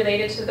somebody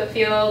related to the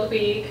field.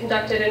 We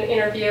conducted an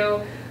interview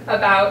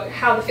about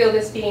how the field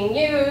is being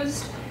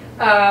used,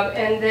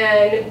 and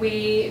then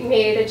we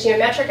made a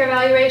geometric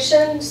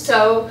evaluation.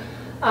 So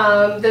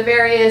the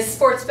various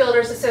sports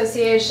builders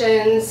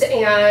associations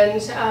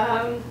and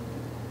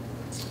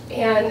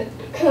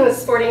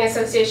sporting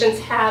associations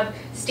have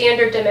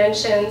standard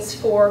dimensions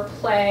for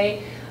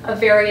play of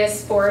various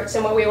sports,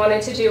 and what we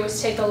wanted to do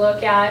was take a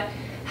look at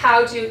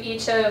how do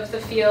each of the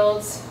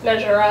fields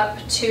measure up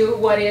to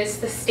what is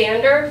the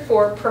standard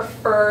for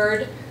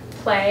preferred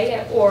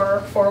play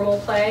or formal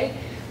play.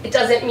 It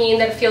doesn't mean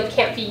that a field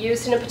can't be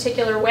used in a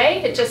particular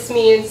way, it just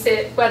means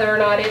whether or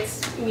not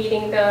it's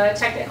meeting the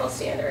technical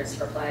standards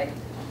for play.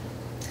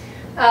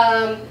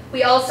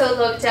 We also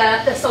looked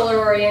at the solar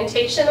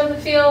orientation of the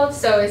field,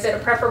 so is it a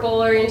preferable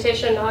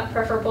orientation, not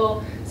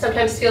preferable?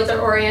 Sometimes fields are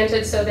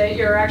oriented so that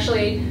you're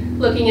actually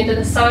looking into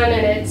the sun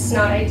and it's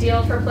not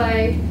ideal for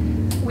play.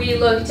 We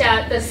looked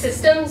at the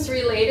systems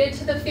related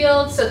to the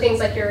field, so things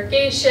like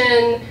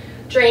irrigation,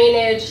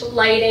 drainage,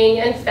 lighting,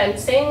 and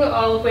fencing,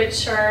 all of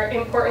which are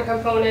important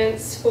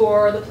components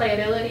for the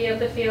playability of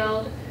the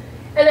field.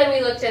 And then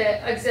we looked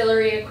at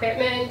auxiliary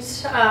equipment,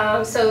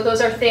 so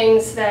those are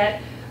things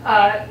that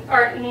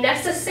aren't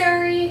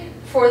necessary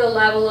for the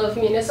level of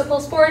municipal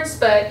sports,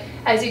 but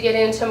as you get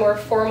into more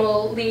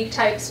formal league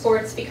type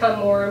sports become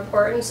more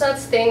important. So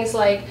that's things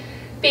like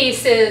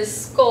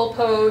bases,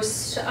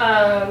 goalposts,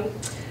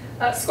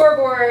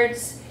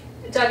 scoreboards,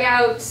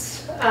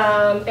 dugouts,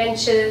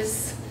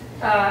 benches,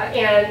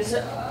 and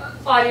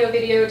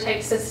audio-video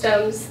type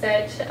systems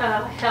that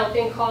help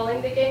in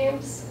calling the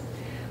games.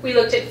 We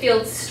looked at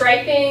field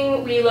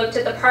striping, we looked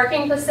at the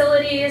parking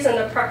facilities and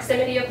the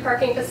proximity of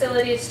parking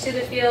facilities to the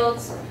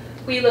fields.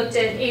 We looked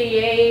at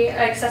ADA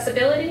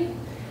accessibility.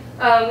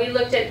 We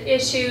looked at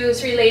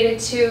issues related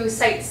to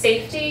site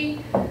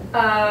safety.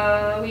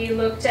 We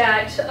looked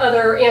at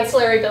other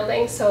ancillary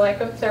buildings, so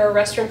like if there are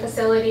restroom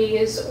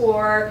facilities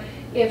or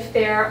if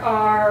there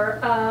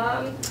are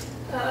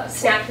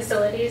snack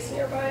facilities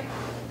nearby.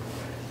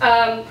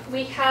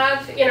 We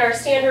have in our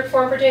standard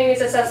form for doing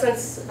these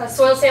assessments a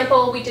soil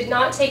sample. We did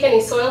not take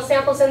any soil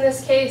samples in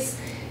this case.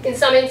 In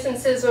some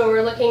instances when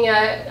we're looking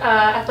at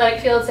athletic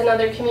fields in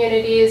other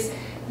communities,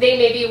 they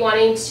may be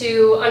wanting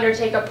to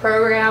undertake a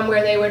program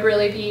where they would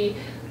really be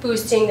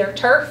boosting their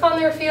turf on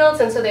their fields,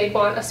 and so they'd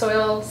want a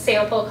soil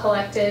sample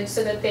collected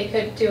so that they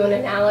could do an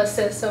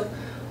analysis of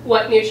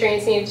what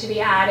nutrients needed to be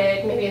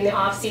added, maybe in the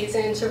off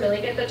season to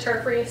really get the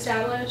turf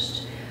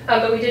reestablished.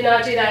 But we did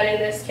not do that in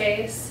this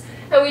case.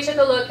 And we took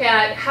a look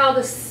at how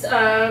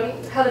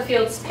the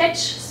fields pitch,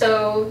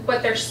 so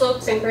what their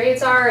slopes and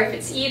grades are, if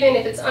it's even,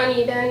 if it's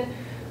uneven.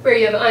 Where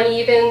you have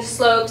uneven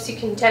slopes, you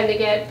can tend to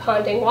get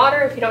ponding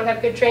water if you don't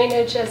have good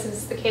drainage, as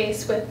is the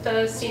case with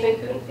the Stephen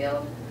Kuhn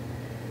field.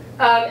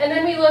 And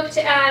then we looked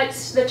at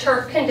the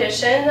turf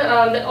condition.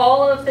 That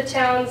all of the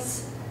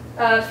town's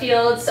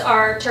fields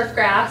are turf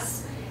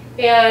grass,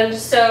 and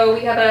so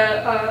we have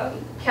a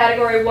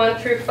category 1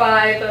 through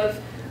 5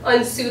 of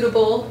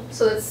unsuitable,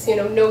 so that's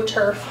no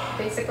turf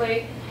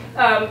basically,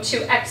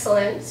 to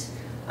excellent.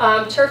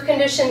 Turf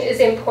condition is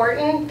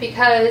important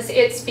because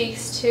it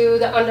speaks to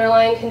the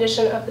underlying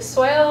condition of the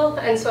soil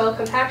and soil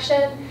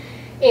compaction,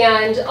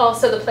 and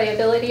also the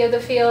playability of the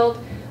field.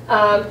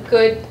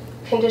 Good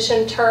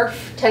conditioned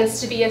turf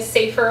tends to be a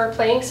safer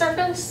playing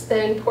surface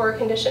than poor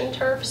conditioned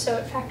turf, so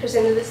it factors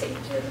into the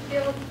safety of the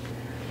field.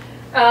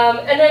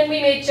 And then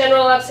we made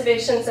general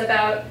observations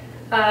about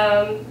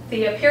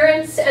the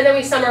appearance, and then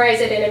we summarize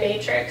it in a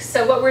matrix.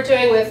 So what we're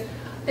doing with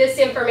this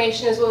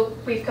information is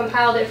we've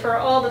compiled it for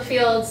all the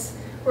fields.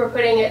 We're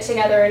putting it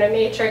together in a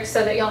matrix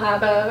so that you'll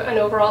have an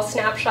overall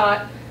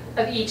snapshot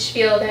of each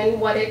field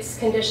and what its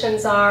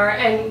conditions are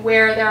and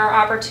where there are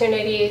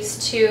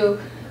opportunities to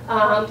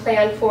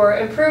plan for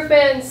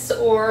improvements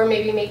or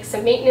maybe make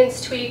some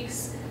maintenance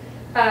tweaks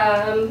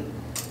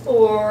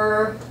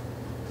or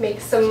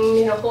make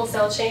some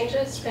wholesale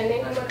changes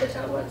depending on what the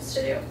town wants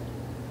to do.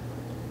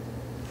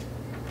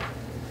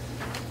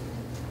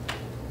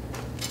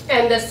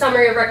 And the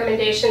summary of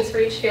recommendations for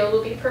each field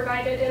will be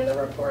provided in the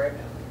report.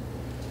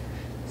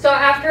 So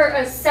after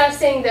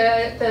assessing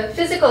the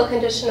physical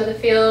condition of the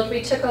field,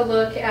 we took a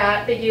look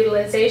at the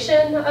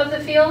utilization of the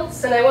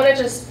fields. And I want to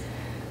just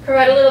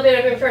provide a little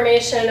bit of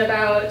information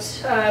about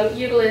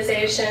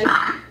utilization.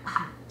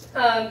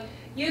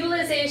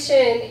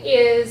 Utilization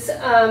is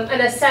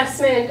an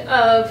assessment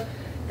of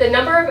the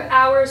number of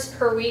hours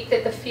per week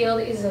that the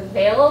field is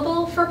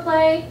available for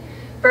play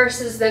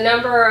versus the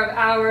number of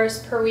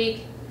hours per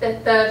week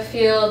that the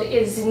field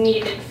is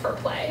needed for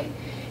play.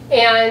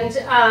 And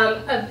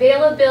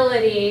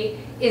availability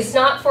is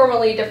not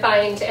formally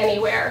defined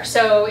anywhere,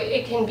 so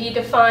it can be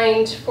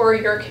defined for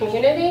your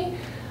community.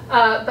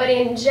 But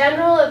in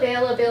general,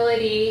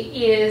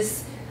 availability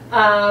is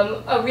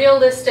a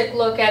realistic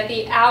look at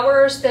the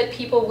hours that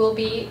people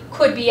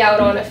could be out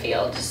on a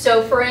field.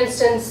 So for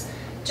instance,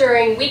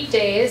 during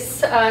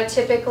weekdays,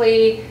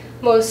 typically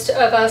most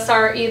of us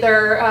are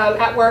either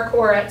at work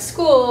or at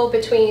school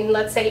between,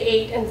 let's say,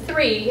 8 and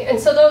 3. And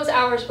so those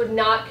hours would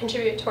not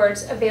contribute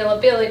towards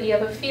availability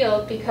of a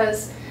field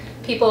because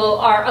people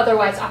are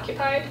otherwise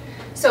occupied.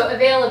 So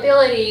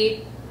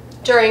availability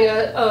during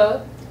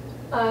a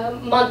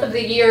month of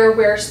the year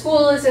where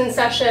school is in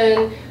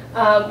session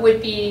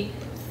would be,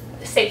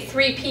 say,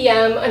 3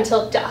 p.m.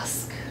 until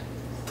dusk.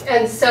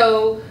 And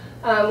so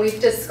we've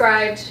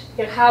described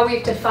how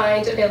we've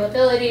defined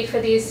availability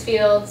for these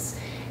fields.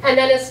 And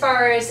then as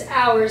far as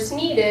hours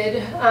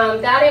needed,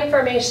 that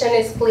information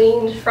is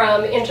gleaned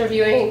from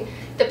interviewing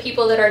the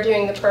people that are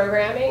doing the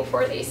programming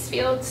for these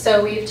fields.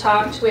 So we've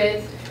talked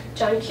with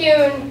John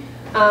Kuhn,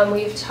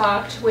 we've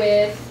talked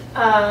with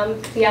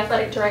the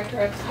athletic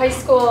director of the high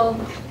school,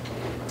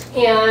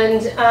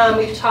 and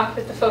we've talked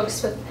with the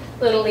folks with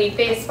Little League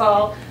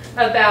Baseball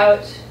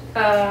about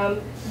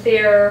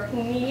their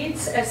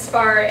needs as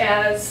far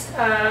as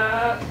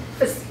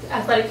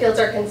athletic fields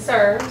are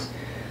concerned.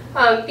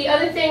 The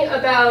other thing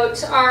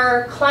about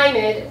our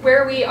climate,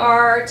 where we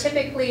are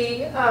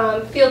typically,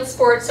 field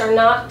sports are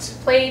not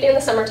played in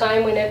the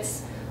summertime when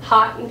it's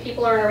hot and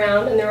people aren't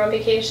around and they're on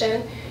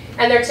vacation.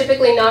 And they're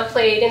typically not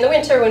played in the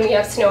winter when we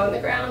have snow on the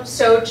ground.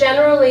 So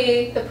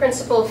generally, the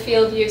principal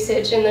field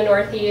usage in the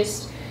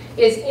Northeast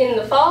is in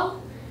the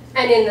fall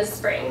and in the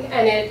spring.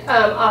 And it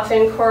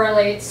often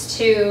correlates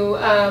to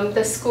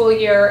the school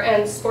year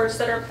and sports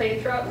that are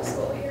played throughout the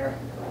school year.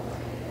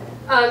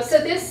 So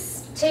this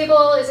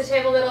table is a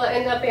table that will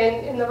end up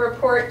in the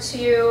report to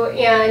you,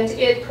 and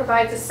it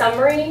provides a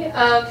summary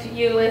of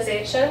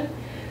utilization.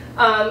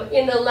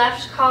 In the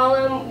left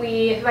column,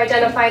 we have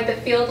identified the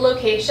field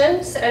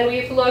locations, and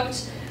we've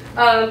looked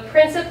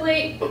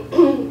principally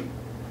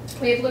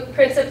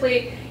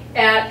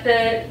at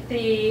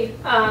the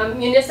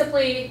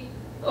municipally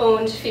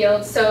owned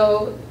fields.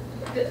 So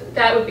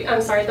that would be,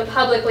 the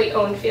publicly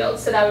owned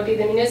fields. So that would be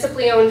the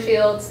municipally owned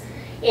fields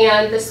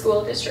and the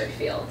school district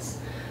fields.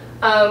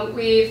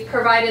 We've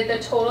provided the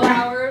total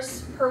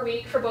hours per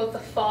week for both the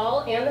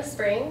fall and the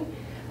spring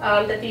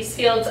that these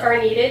fields are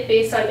needed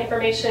based on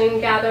information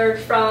gathered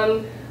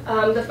from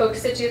the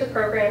folks that do the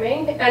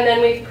programming. And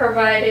then we've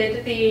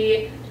provided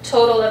the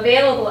total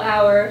available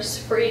hours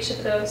for each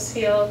of those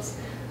fields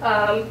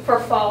for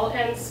fall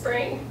and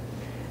spring.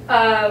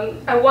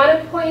 I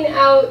want to point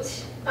out,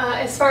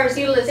 as far as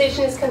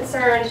utilization is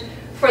concerned,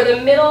 for the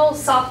middle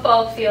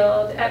softball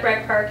field at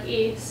Rec Park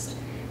East,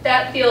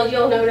 that field,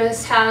 you'll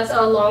notice, has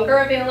a longer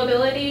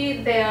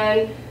availability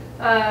than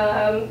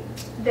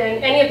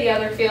any of the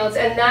other fields,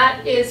 and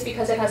that is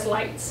because it has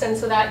lights, and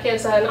so that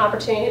gives an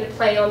opportunity to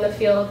play on the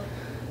field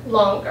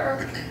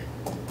longer.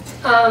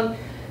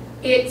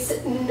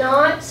 It's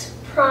not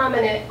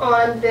prominent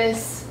on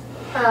this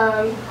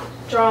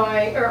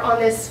drawing, or on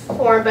this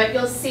form, but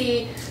you'll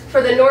see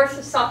for the north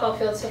softball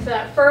field, so for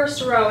that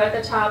first row at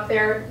the top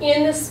there,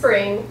 in the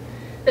spring,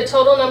 the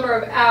total number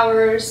of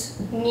hours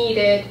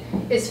needed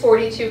is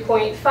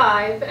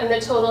 42.5, and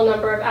the total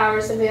number of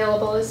hours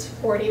available is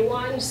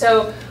 41.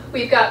 So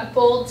we've got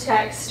bold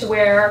text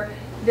where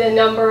the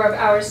number of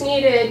hours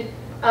needed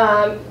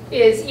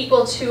is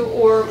equal to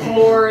or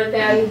more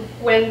than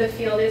when the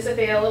field is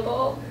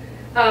available.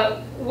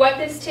 What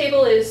this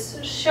table is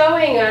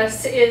showing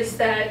us is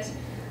that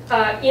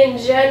in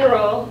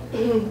general,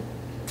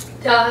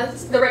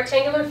 the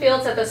rectangular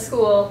fields at the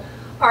school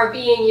are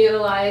being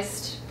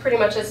utilized pretty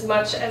much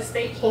as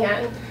they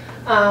can.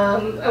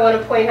 I want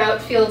to point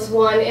out fields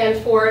 1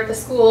 and 4 at the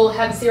school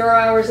have 0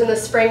 hours in the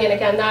spring, and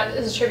again, that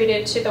is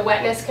attributed to the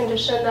wetness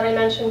condition that I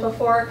mentioned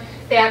before.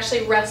 They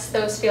actually rest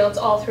those fields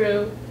all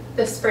through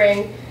the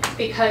spring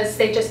because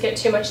they just get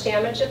too much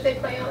damage if they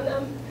play on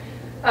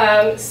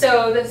them.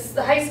 So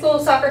the high school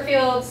soccer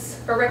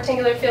fields or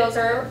rectangular fields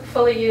are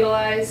fully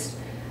utilized.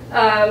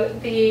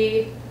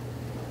 The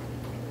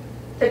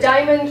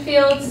diamond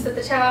fields that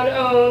the town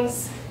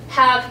owns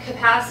have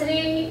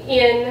capacity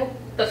in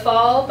the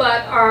fall,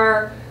 but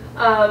are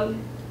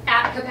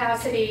at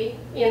capacity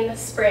in the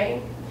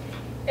spring.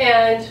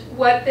 And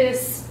what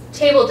this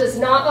table does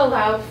not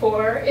allow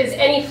for is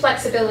any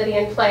flexibility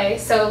in play.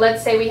 So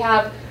let's say we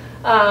have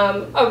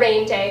a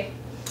rain day,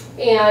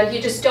 and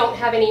you just don't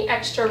have any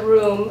extra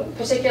room,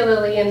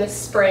 particularly in the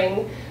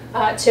spring,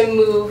 to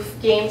move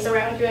games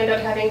around. You end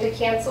up having to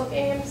cancel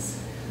games.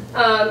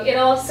 It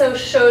also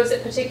shows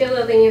that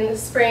particularly in the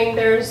spring,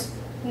 there's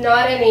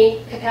not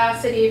any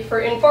capacity for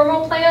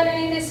informal play on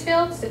any of these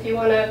fields. If you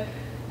want to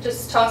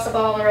just toss a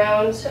ball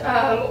around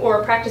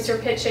or practice your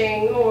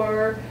pitching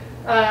or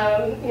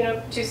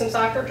do some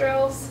soccer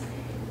drills.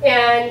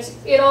 And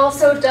it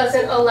also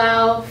doesn't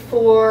allow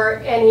for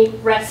any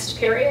rest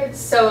periods.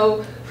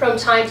 So from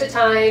time to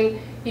time,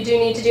 you do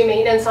need to do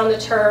maintenance on the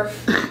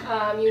turf.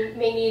 You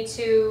may need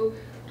to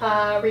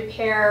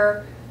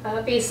repair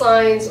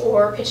baselines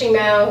or pitching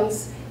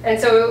mounds. And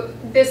so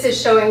this is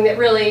showing that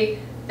really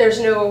there's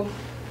no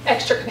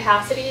extra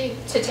capacity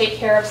to take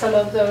care of some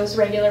of those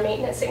regular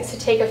maintenance things, to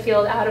take a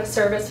field out of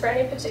service for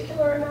any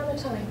particular amount of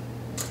time.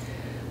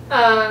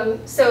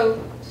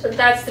 So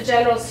that's the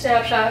general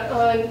snapshot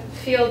on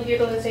field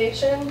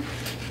utilization.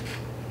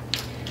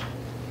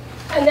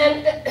 And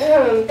then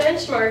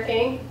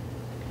benchmarking.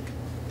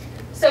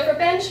 So for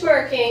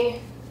benchmarking,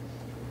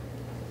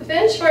 the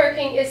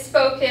benchmarking is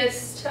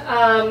focused,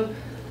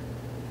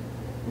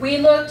 we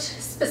looked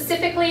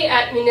specifically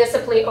at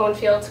municipally owned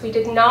fields. We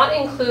did not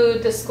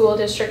include the school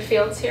district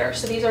fields here,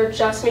 so these are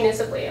just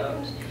municipally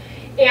owned.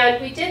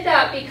 And we did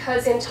that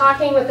because in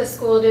talking with the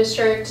school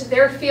district,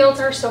 their fields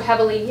are so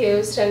heavily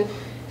used. And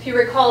if you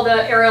recall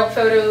the aerial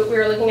photo we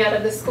were looking at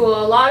of the school,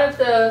 a lot of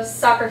the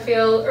soccer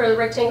field or the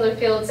rectangular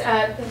fields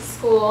at the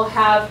school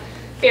have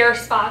bare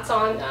spots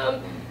on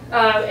them.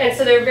 And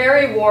so they're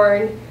very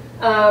worn.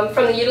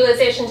 From the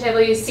utilization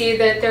table, you see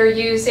that they're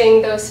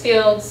using those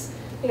fields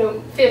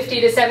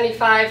 50 to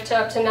 75 to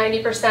up to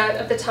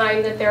 90% of the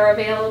time that they're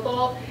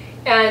available.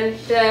 And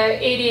the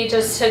AD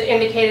just had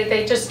indicated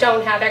they just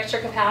don't have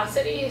extra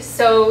capacity.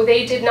 So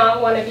they did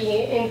not want to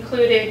be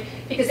included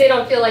because they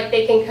don't feel like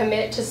they can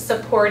commit to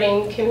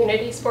supporting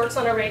community sports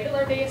on a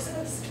regular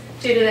basis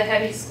due to the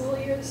heavy school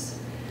use.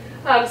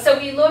 So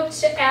we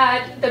looked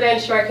at the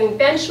benchmarking.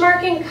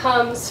 Benchmarking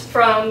comes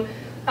from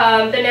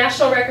the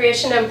National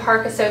Recreation and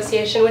Park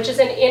Association, which is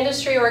an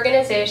industry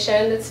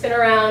organization that's been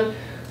around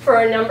for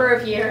a number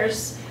of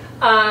years.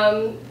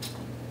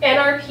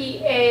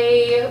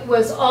 NRPA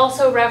was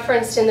also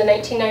referenced in the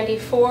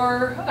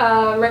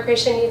 1994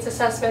 Recreation Needs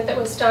Assessment that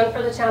was done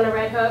for the town of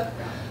Red Hook.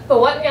 But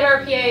what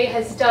NRPA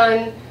has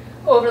done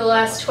over the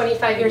last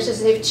 25 years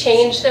is they've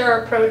changed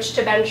their approach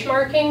to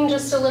benchmarking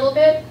just a little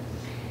bit.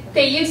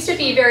 They used to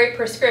be very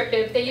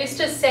prescriptive. They used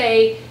to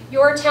say,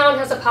 your town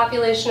has a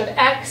population of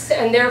X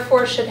and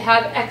therefore should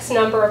have X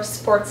number of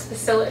sports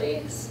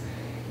facilities.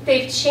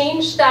 They've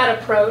changed that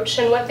approach,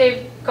 and what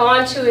they've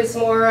gone to is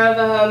more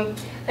of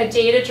a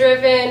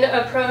data-driven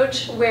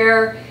approach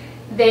where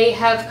they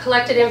have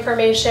collected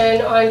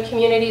information on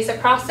communities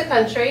across the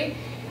country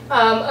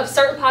of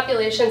certain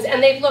populations,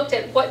 and they've looked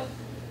at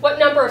what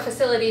number of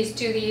facilities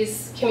do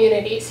these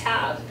communities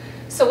have.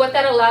 So what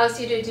that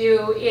allows you to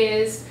do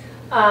is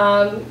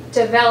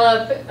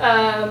develop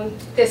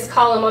this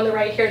column on the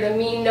right here, the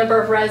mean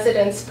number of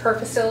residents per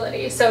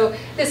facility. So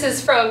this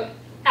is from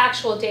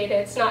actual data.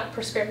 It's not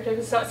prescriptive.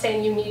 It's not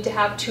saying you need to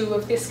have 2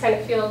 of this kind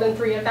of field and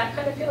 3 of that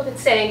kind of field.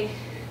 It's saying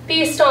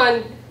based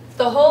on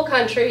the whole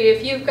country,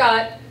 if you've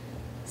got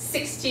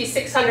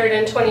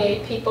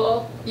 6,628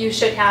 people, you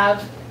should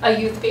have a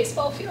youth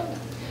baseball field.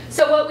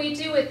 So what we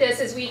do with this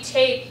is we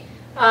take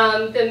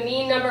the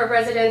mean number of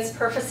residents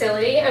per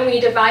facility and we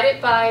divide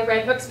it by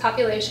Red Hook's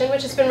population,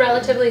 which has been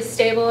relatively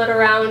stable at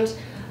around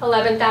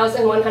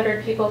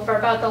 11,100 people for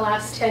about the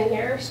last 10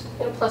 years,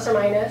 plus or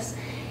minus.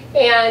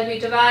 And we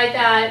divide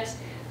that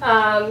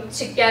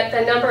to get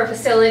the number of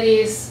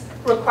facilities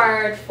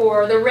required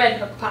for the Red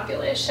Hook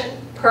population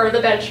per the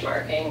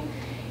benchmarking.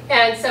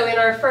 And so in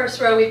our first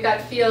row, we've got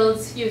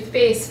fields, youth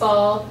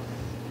baseball,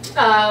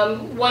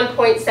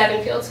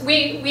 1.7 fields.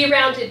 We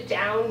rounded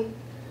down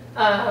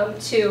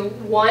to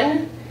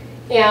 1,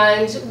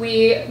 and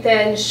we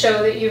then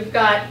show that you've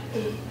got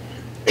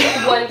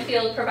 1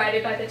 field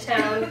provided by the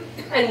town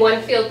and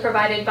 1 field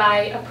provided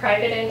by a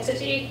private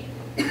entity.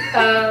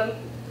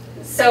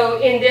 So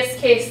in this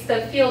case,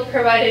 the field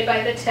provided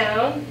by the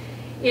town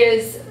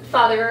is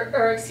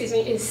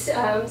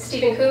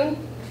Stephen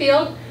Kuhn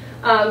Field.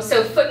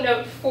 So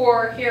footnote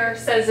 4 here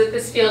says that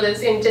this field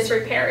is in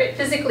disrepair. It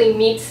physically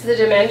meets the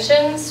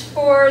dimensions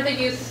for the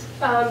youth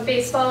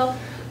baseball,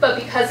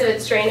 but because of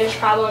its drainage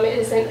problem, it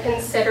isn't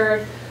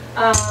considered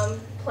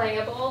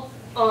playable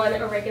on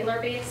a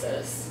regular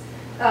basis.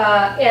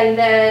 And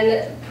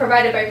then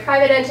provided by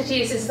private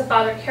entities is the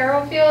Father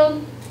Carroll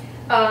Field.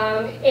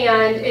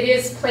 And it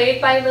is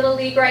played by Little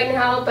League right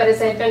now, but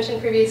as I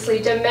mentioned previously,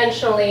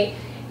 dimensionally,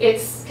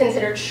 it's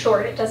considered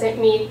short. It doesn't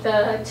meet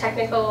the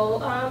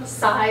technical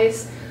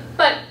size,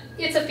 but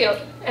it's a field,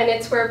 and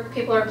it's where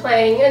people are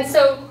playing. And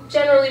so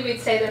generally,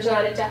 we'd say there's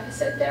not a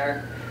deficit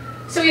there.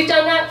 So we've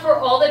done that for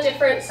all the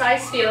different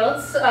size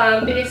fields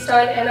based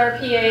on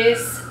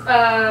NRPA's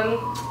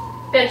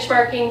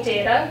benchmarking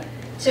data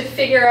to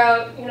figure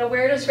out,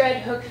 where does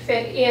Red Hook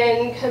fit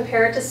in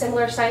compared to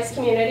similar sized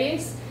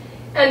communities.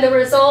 And the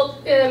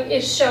result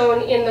is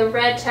shown in the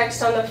red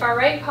text on the far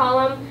right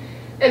column.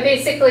 And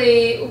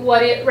basically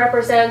what it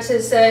represents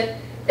is that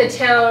the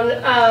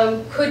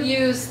town could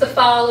use the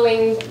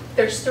following.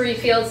 There's 3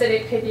 fields that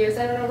it could use.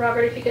 I don't know,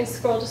 Robert, if you can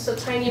scroll just a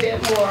tiny bit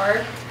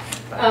more.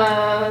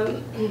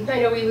 I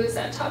know we lose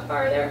that top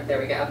bar there. There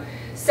we go.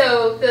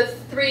 So the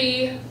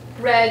 3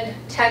 red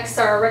texts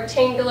are a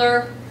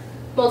rectangular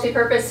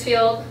multi-purpose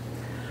field,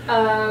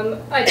 a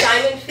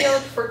diamond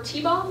field for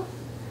t-ball,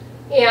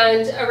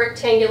 and a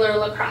rectangular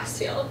lacrosse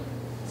field.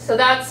 So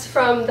that's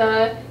from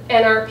the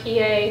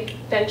NRPA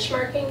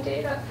benchmarking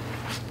data.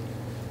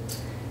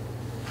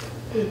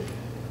 Does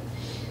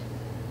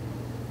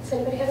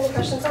anybody have any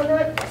questions on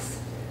that?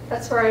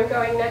 That's where I'm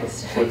going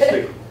next.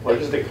 What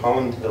is the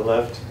column to the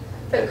left?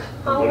 The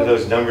What do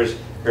those numbers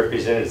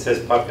represent? It says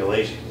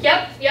population.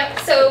 Yep.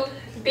 So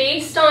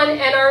based on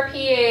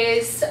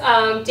NRPA's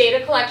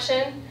data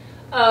collection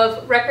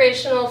of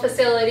recreational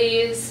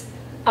facilities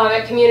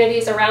at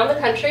communities around the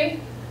country.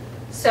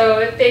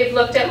 So they've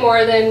looked at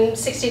more than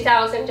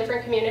 60,000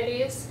 different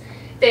communities.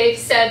 They've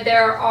said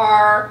there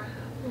are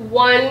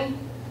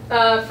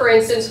for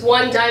instance,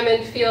 one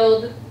diamond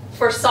field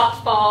for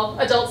softball,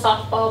 adult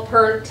softball,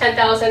 per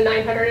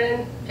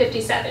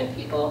 10,957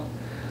 people.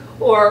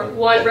 Or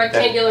one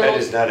rectangular. That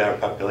is not our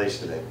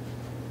population then.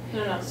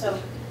 No, so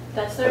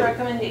that's their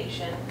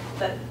recommendation,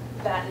 that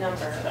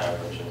number.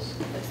 Averages.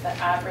 It's the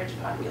average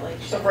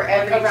population. So for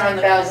every around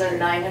the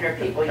 10,900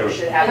 people, you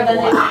should have And then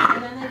one.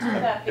 they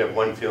took that. You have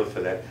one field for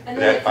that, And for then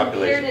they that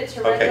population. compared it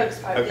to Red Hook's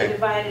population. They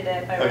divided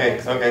it by Red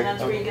Hook's, and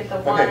that's where you get the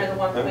 1 or the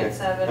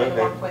 1.7 or the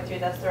 1.3.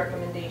 That's the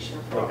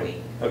recommendation for what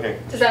we. Okay.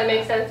 Does that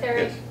make sense,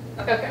 Eric?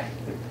 Yes. Okay.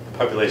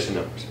 Population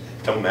numbers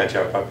don't match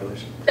our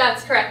population.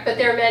 That's correct, but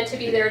they're meant to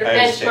be there to I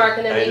understand. benchmark,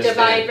 and then I we understand.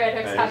 divide Red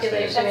Hook's I understand.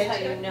 population That's how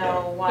into you it.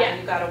 know why Yeah.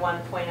 you got a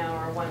 1.0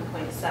 or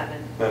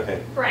 1.7. Okay.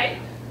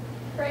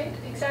 Right,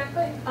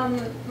 exactly.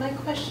 My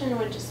question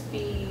would just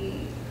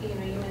be, you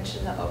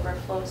mentioned the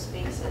overflow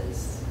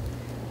spaces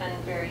and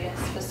various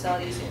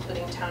facilities,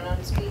 including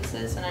town-owned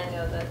spaces, and I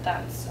know that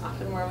that's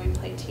often where we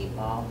play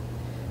t-ball.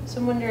 So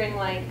I'm wondering,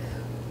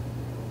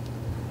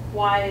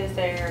 why is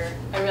there,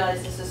 I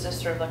realize this is just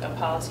sort of like a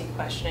policy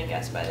question, I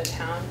guess, by the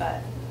town,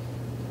 but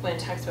when it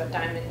talks about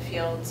diamond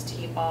fields,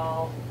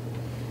 t-ball,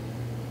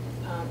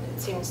 it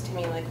seems to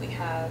me like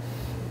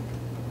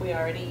we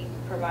already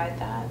provide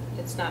that.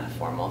 It's not a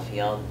formal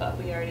field, but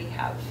we already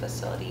have a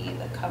facility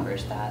that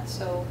covers that,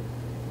 so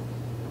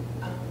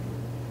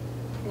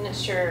I'm not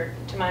sure,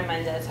 to my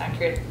mind, that it's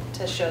accurate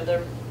to show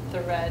the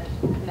red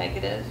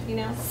negative,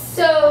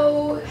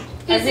 So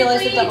I realize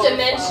physically, that the overflow-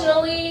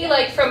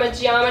 dimensionally, from a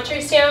geometry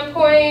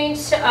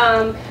standpoint,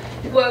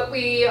 what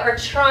we are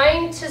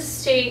trying to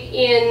state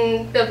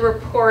in the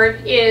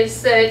report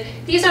is that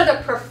these are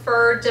the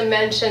preferred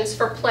dimensions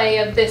for play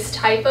of this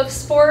type of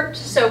sport.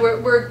 So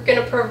we're going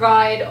to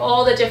provide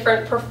all the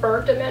different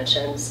preferred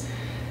dimensions.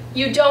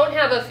 You don't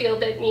have a field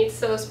that meets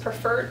those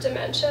preferred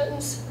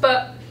dimensions,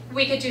 but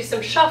we could do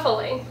some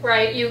shuffling,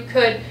 right? You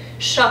could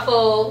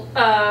shuffle,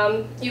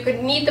 you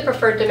could meet the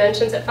preferred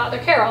dimensions at Father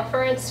Carroll,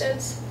 for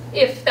instance,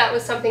 if that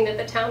was something that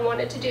the town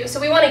wanted to do. So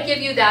we want to give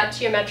you that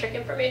geometric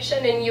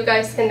information, and you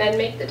guys can then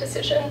make the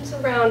decisions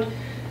around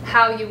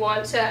how you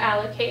want to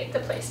allocate the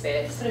play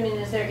space. But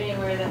is there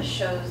anywhere that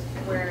shows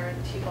where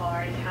t-ball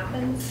already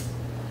happens?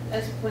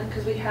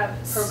 Because we have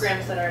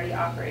programs that already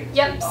operate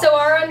Yep, t-ball. so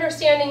our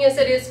understanding is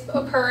it is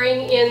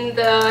occurring in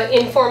the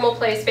informal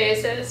play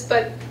spaces,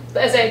 but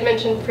as I had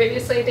mentioned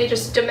previously, they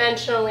just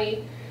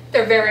dimensionally,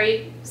 they're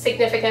very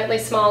significantly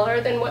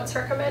smaller than what's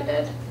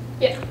recommended.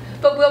 Yeah,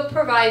 but we'll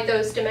provide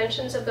those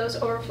dimensions of those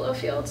overflow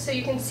fields so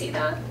you can see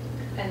that.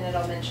 And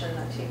it'll mention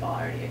that t-ball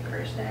already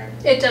occurs there.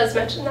 It does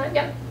mention that,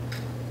 yeah.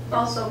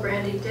 Also,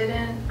 Brandy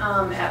didn't,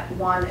 at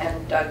one,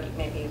 and Doug,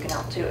 maybe you can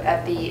help too,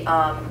 at the,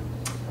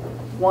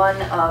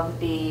 one of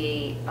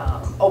the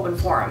open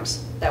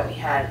forums that we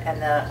had,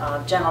 and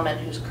the gentleman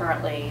who's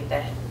currently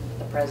the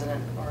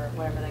president, or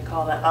whatever they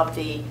call that, of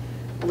the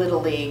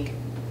Little League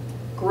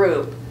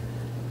group,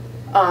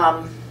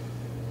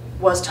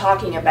 was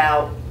talking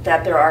about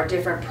that there are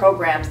different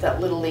programs that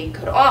Little League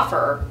could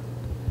offer,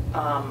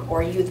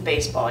 or youth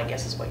baseball, I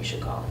guess is what you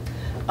should call it,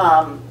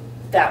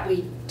 that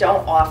we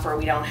don't offer,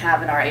 we don't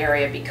have in our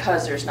area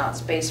because there's not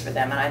space for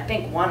them. And I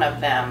think one of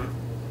them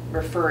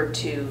referred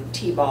to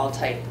t-ball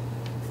type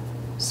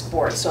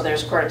sports. So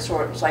there's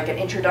sort of like an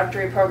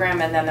introductory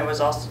program, and then there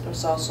was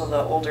also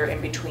the older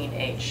in-between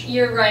age.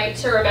 You're right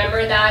to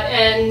remember that,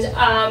 and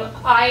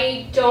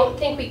I don't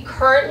think we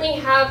currently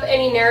have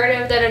any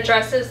narrative that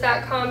addresses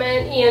that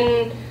comment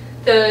in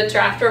the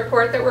draft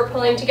report that we're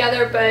pulling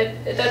together,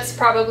 but that's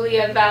probably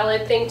a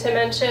valid thing to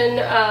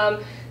mention.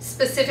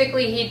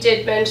 Specifically, he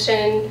did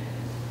mention,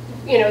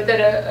 you know, that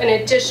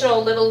an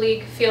additional Little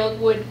League field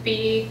would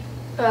be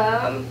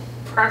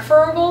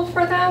preferable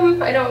for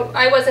them.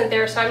 I wasn't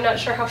there, so I'm not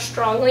sure how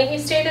strongly he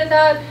stated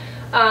that.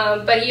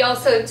 But he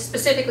also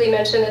specifically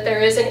mentioned that there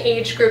is an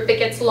age group that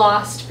gets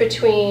lost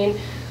between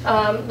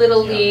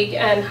Little League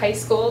and high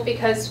school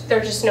because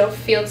there's just no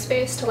field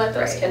space to let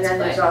those Right, kids and then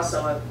play. there's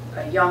also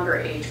a younger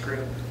age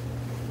group,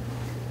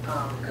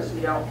 because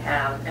we don't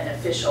have an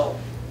official,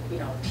 you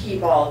know,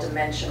 T-ball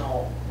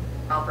dimensional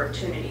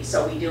opportunity.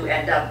 So we do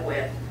end up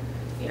with,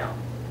 you know,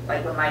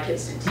 like when my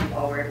kids did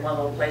T-ball, we're in one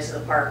little place in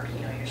the park,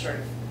 you know,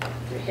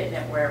 you're hitting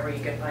it wherever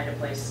you can find a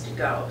place to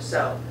go.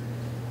 So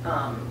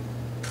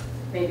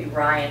maybe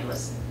Ryan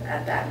was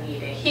at that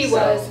meeting. He so,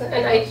 was,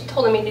 and I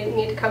told him he didn't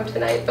need to come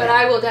tonight, but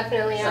I will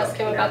definitely So, ask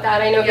him you know, about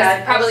that. I know yeah,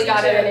 he's probably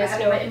got it in his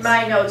notes. In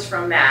my notes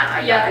from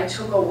that, I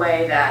took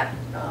away that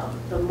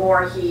the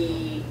more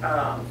he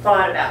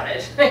thought about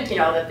it, you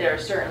know, that there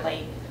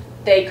certainly,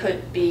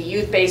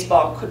 youth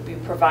baseball could be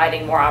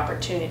providing more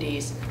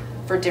opportunities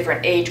for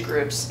different age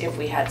groups if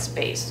we had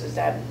space. Does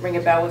that ring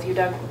a bell with you,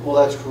 Doug? Well,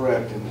 that's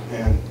correct,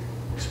 and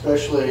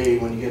especially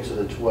when you get to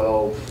the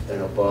 12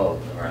 and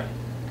above, Right.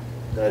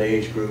 that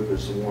age group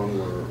is the one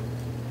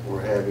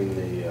we're having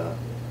the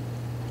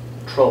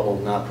trouble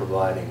not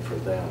providing for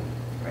them.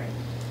 Right.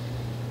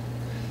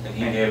 And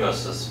he gave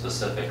us a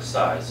specific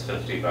size,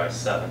 50 by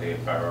 70,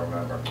 if I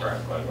remember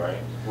correctly, right?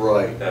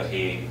 Right. That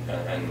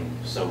and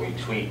so we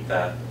tweaked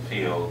that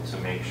field to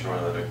make sure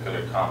that it could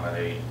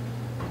accommodate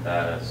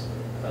that as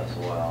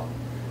well.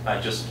 I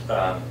just,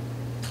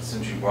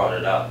 since you brought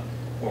it up,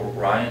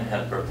 Ryan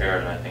had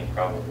prepared, and I think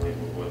probably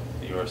with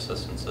your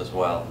assistance as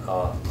well,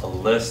 a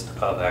list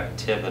of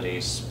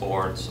activities,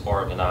 sports,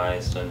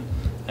 organized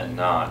and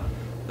not,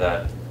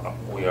 that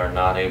we are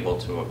not able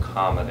to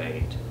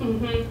accommodate,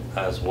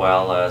 as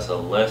well as a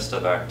list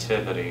of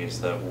activities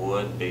that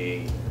would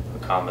be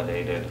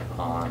accommodated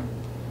on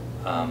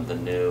the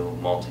new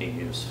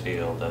multi-use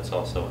field that's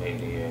also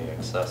ADA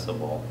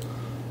accessible.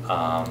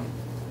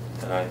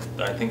 And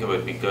I think it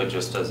would be good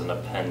just as an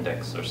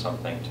appendix or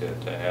something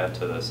to add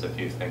to this if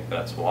you think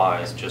that's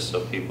wise, just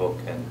so people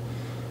can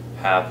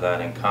have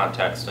that in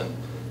context.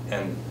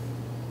 And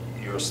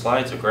your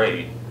slides are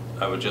great.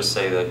 I would just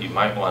say that you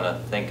might want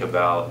to think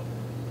about,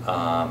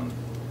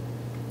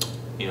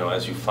 you know,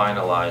 as you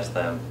finalize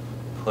them,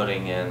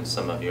 putting in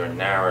some of your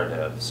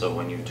narrative. So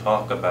when you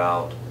talk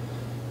about,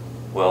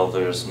 well,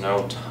 there's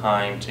no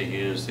time to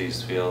use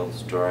these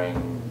fields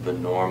during the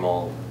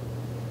normal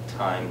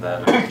time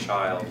that a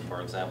child,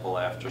 for example,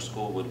 after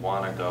school would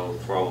want to go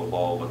throw a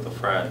ball with a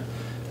friend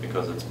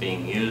because it's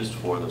being used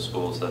for the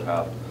schools that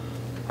have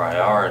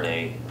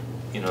priority.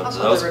 You know,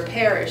 Also, the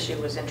repair issue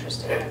was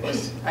interesting.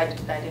 I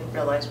didn't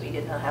realize we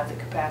did not have the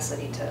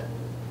capacity to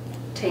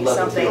take Let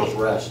something. the fields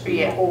rest.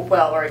 Yeah,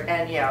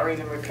 or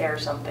even repair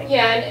something.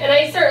 Yeah, and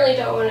I certainly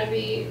don't want to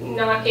be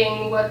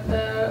knocking what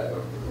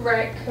the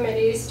rec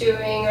committee is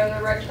doing or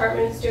the rec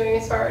department is doing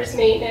as far as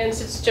maintenance.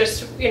 It's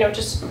just, you know,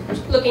 just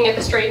looking at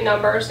the straight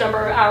numbers,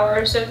 number of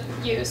hours of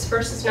use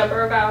versus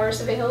number of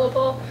hours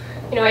available.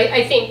 You know,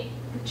 I think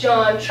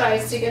John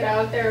tries to get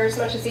out there as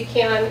much as he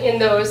can in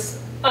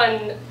those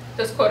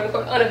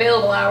quote-unquote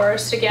unavailable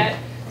hours to get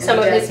some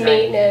of his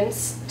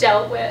maintenance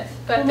dealt with,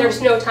 but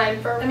there's no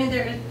time for. I mean,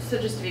 so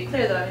just to be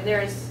clear though, I mean,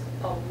 there is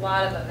a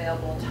lot of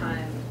available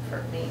time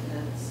for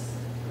maintenance.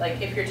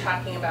 Like if you're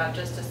talking about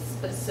just a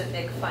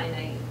specific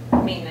finite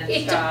maintenance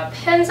It job.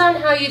 depends on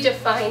how you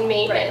define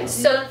maintenance.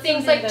 So Not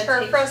things something like that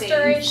turf takes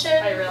restoration.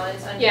 days, I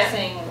realize, I'm Yeah. just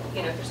saying,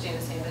 you know,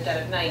 Christina's saying the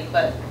dead of night,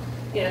 but,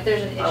 you know, if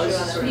there's an issue I was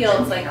on sort the of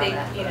fields, like joking they,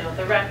 on that, you but- know,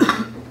 the rec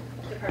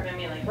department, I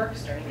mean, like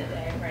works during the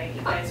day, right?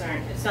 You guys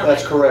aren't, it's not like.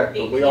 That's correct, 8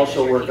 but we p.m.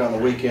 also is work your on the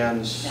peak time.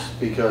 weekends Yeah.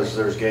 because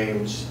there's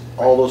games.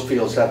 All those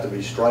fields have to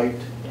be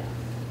striped,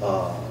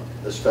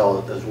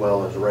 as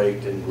well as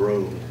raked and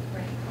groomed.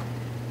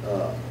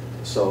 Right.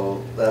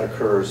 So that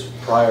occurs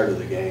prior to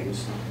the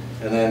games.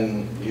 And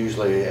then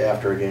usually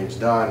after a game's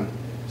done,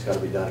 it's got to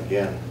be done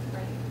again.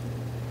 Right.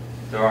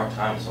 there are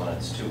times when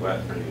it's too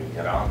wet for you to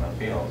get on the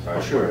fields, right?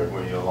 Oh, sure.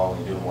 Where you'll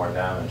only do more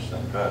damage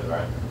than good,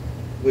 right?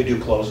 We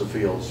do close the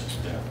fields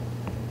Yeah.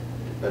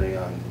 depending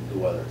on the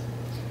weather.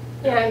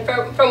 Yeah,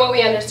 and from what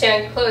we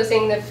understand,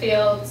 closing the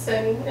fields,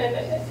 and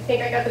I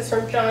think I got this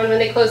from John, when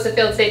they close the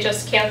fields, they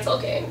just cancel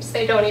games.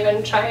 They don't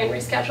even try and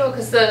reschedule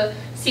because the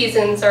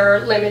seasons are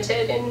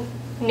limited in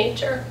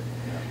nature.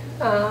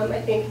 I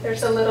think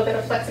there's a little bit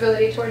of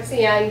flexibility towards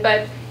the end,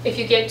 but if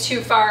you get too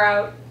far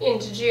out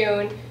into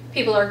June,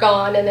 people are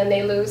gone and then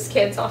they lose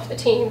kids off the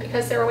team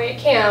because they're away at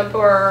camp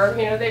or,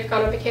 you know, they've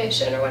gone on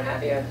vacation or what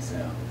have you. So.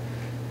 Yeah.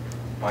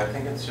 Well, I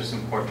think it's just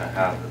important to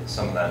have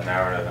some of that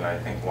narrative, and I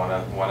think one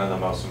of the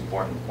most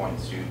important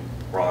points you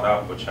brought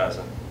up, which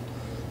hasn't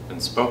been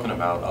spoken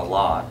about a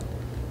lot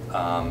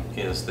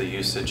is the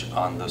usage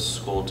on the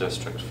school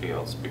district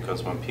fields.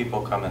 Because when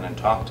people come in and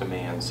talk to me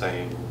and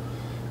say,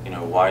 you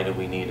know, why do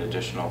we need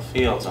additional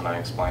fields? And I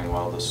explain,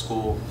 well, the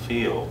school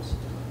fields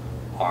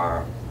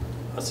are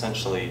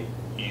essentially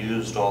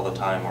used all the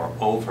time or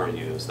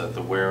overused, that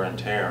the wear and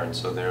tear, and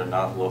so they're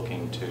not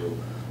looking to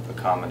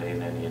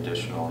accommodate any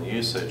additional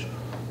usage.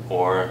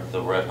 Or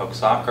the Red Hook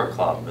Soccer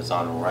Club is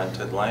on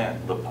rented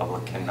land. The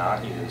public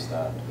cannot use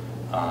that.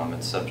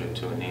 It's subject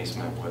to an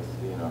easement with,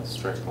 you know,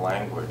 strict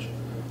language.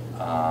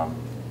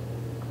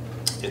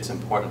 It's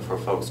important for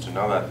folks to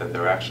know that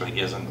there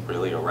actually isn't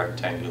really a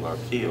rectangular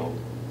field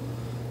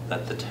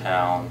that the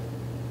town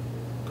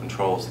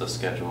controls the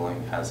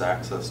scheduling, has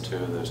access to.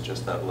 There's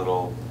just that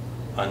little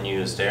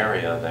unused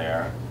area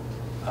there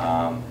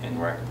in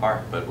Rec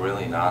Park, but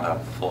really not a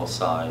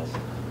full-size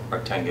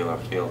rectangular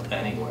field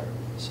anywhere.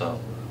 So.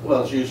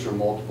 Well, it's used for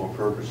multiple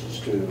purposes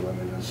too. I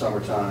mean, in the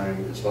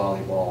summertime, it's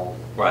volleyball.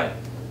 Right.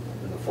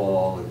 In the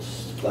fall,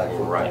 it's flag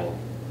football. Right.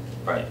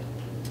 Right.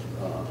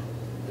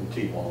 And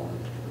t-ball.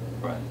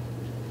 Right.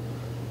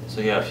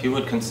 So yeah, if you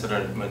would consider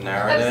a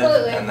narrative.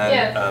 Absolutely, and then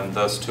yeah.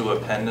 Those two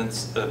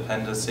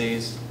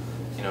appendices,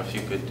 you know, if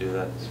you could do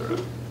that sort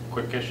of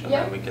quickish, and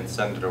Yeah. then we can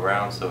send it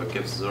around so it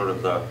gives sort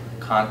of the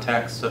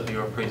context of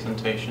your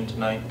presentation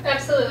tonight.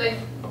 Absolutely.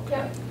 Okay.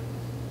 Yeah.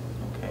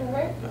 Okay. All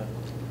right. Good.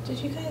 Did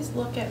you guys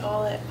look at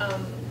all that,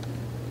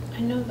 I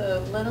know the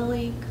Little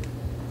League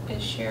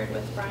is shared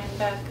with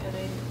Rhinebeck,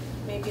 and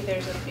maybe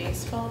there's a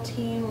baseball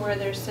team where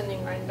they're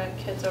sending Rhinebeck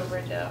kids over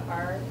to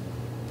our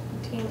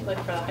team, like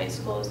for the high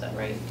school, is that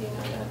right? Do you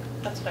know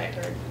that? That's what I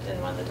heard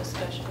in one of the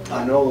discussions.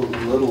 I know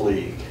Little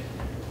League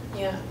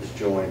Yeah. is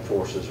joining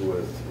forces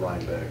with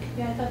Rhinebeck.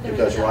 Yeah, I thought there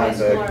was Because a high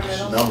school or Rhinebeck's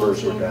middle numbers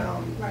school were team.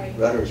 down. Right.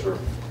 Red Hooks were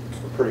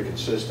pretty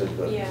consistent,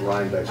 but Yeah.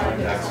 Rhinebeck's went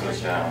Rhinebeck's down.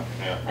 That's down,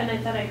 yeah. And I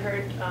thought I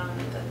heard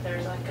that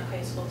there's like a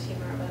high school team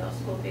or a middle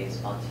school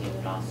baseball team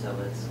that also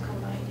was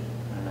combining.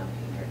 I don't know if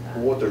you heard that.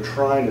 What they're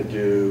trying to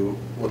do,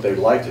 what they'd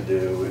like to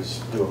do is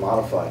do a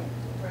modified.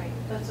 Right,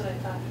 that's what I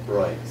thought.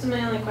 Right. So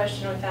my only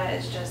question with that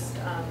is just,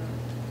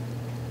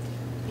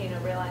 you know,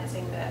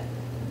 realizing that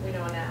we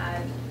don't want to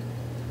add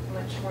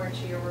much more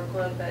to your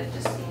workload, but it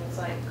just seems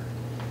like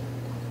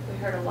we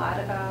heard a lot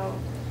about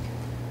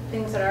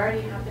things that are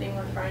already happening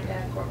with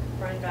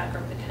Rhinebeck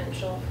or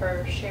potential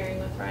for sharing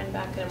with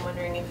Rhinebeck. And I'm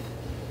wondering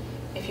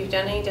if you've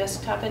done any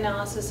desktop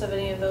analysis of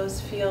any of those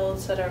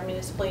fields that are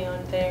municipally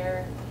owned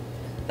there,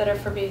 that are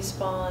for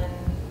baseball and,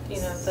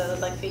 you know,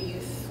 the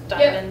youth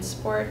diamond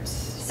sports.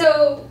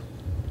 So,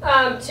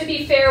 to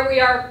be fair, we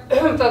are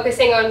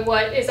focusing on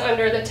what is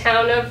under the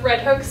town of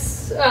Red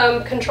Hook's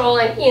control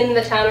and in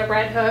the town of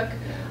Red Hook.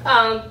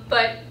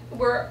 But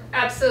we're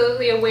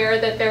absolutely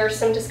aware that there's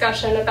some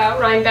discussion about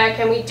Rhinebeck,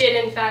 and we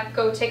did in fact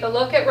go take a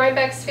look at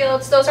Rhinebeck's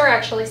fields. Those are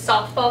actually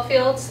softball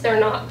fields, they're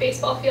not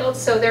baseball fields.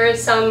 So there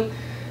is some,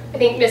 I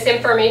think,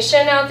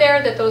 misinformation out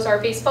there that those are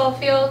baseball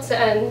fields,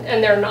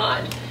 and they're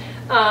not.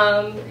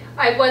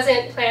 I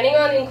wasn't planning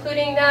on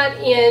including that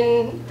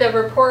in the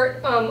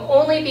report,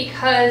 only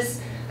because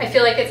I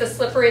feel like it's a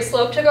slippery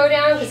slope to go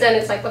down, because then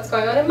it's like what's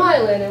going on in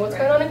Milan and what's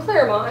going on in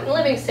Claremont and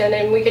Livingston,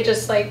 and we could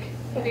just like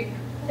maybe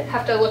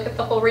have to look at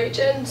the whole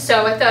region.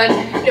 So I thought,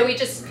 you know, we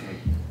just,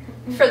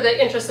 for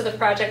the interest of the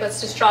project,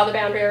 let's just draw the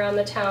boundary around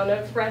the town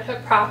of Red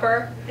Hook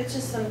proper. It's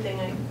just something,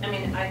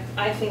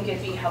 I think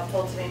it'd be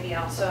helpful to maybe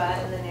also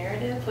add in the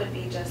narrative would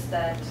be just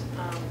that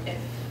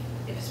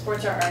if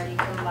sports are already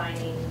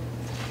combining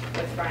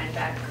with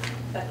Rhinebeck,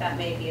 that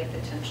may be a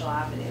potential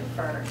avenue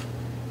for,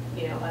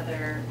 you know,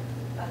 other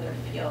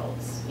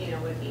fields, you know,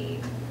 would be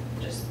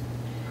just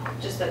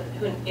that,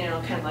 you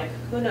know, kind of like,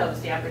 who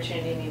knows, the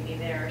opportunity may be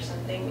there or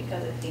something,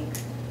 because I think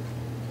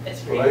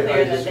it's pretty Well, clear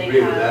I that they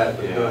disagree with have that,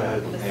 but go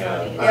ahead.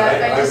 facilities. Yeah,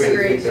 I really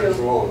disagree think that's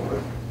too. wrong,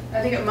 but.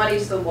 I think it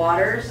muddies the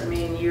waters. I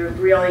mean,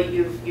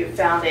 you've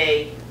found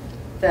the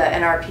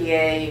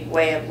NRPA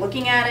way of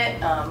looking at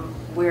it.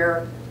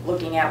 We're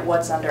looking at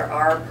what's under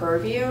our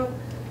purview,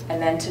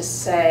 and then to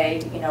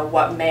say, you know,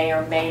 what may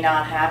or may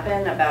not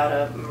happen about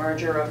a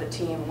merger of a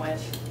team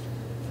with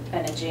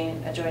an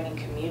adjoining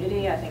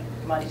community, I think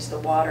muddies the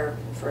water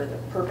for the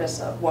purpose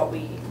of what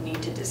we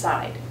need to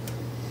decide.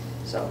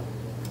 So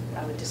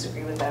I would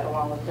disagree with that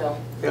along with Bill.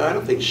 Yeah, I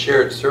don't think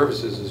shared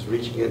services is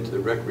reaching into the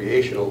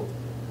recreational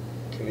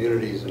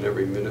communities in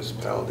every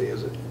municipality,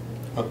 is it?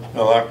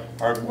 Well,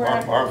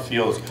 our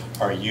fields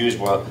are used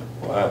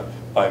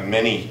by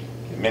many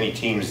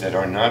teams that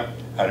are not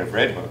out of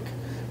Red Hook.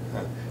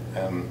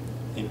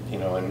 You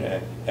know,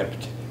 and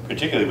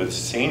particularly with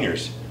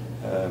seniors,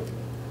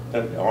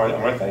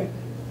 aren't they?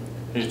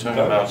 You're talking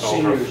about over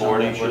Seniors,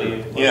 40, I'm not what are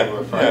you sure. Yeah,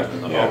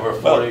 referring to? yeah. Over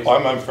 40?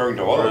 Well, I'm referring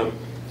to all of them.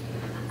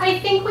 I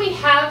think we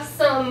have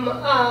some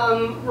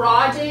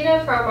raw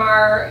data from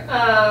our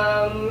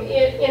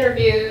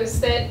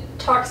interviews that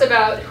talks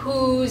about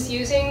who's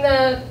using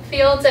the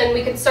fields, and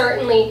we could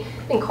certainly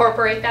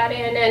incorporate that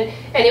in,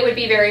 and it would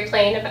be very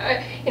plain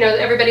about, you know,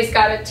 everybody's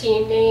got a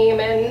team name,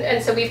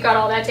 and so we've got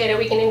all that data,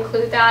 we can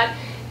include that,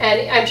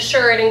 and I'm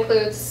sure it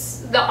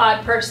includes the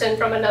odd person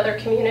from another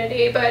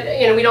community, but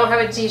you know, we don't have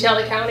a detailed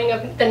accounting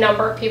of the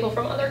number of people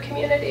from other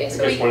communities.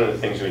 I guess one of the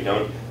things we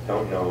don't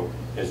know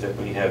is that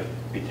we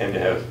tend to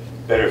have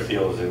better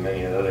fields than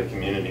many other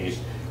communities,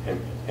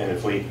 and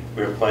if we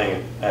were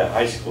playing at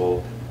high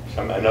school,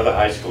 another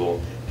high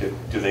school,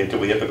 do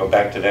we have to go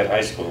back to that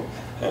high school?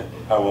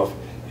 How often?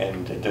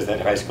 And does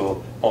that high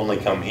school only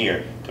come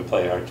here to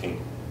play our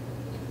team?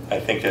 I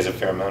think there's a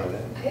fair amount of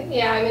that.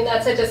 Yeah, I mean,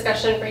 that's a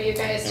discussion for you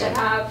guys to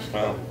have.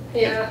 Well,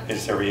 yeah,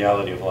 it's a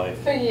reality of life.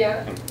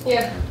 Yeah,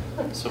 yeah.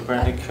 So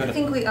Brandy, I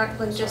think we are,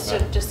 like, just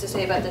to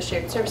say about the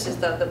shared services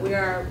though, that we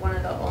are one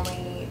of the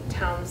only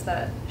towns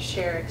that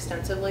share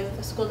extensively with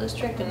the school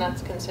district, and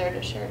that's considered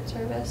a shared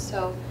service.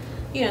 So,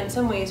 you know, in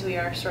some ways we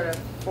are sort of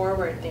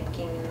forward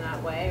thinking in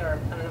that way, or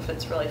I don't know if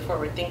it's really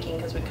forward thinking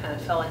because we kind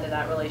of fell into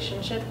that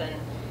relationship, and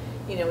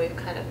you know, we've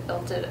kind of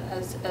built it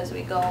as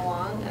we go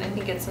along, and I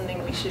think it's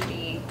something we should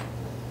be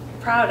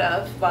proud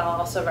of while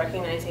also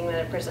recognizing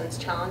that it presents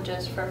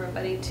challenges for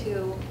everybody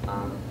too.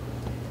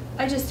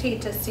 I just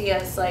hate to see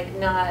us like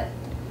not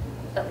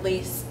at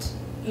least,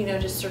 you know,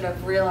 just sort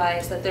of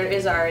realize that there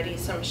is already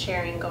some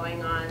sharing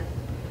going on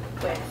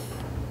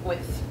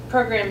with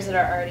programs that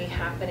are already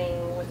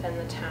happening within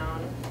the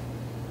town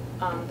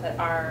that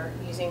are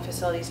using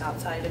facilities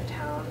outside of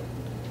town.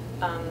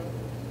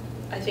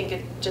 I think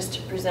it just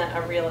to present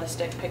a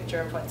realistic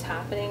picture of what's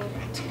happening,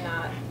 to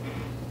not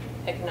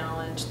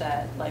acknowledge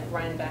that like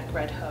Rhinebeck,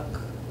 Red Hook,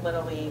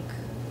 Little League,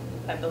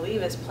 I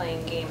believe is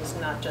playing games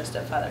not just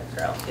at Father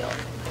Carroll Field.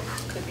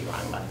 I could be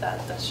wrong about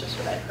that. That's just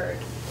what I've heard.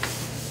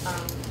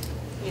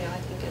 You know, I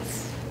think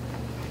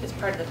it's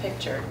part of the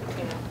picture.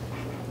 You know.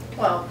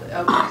 Well,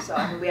 okay,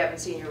 so we haven't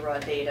seen your raw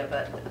data,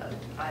 but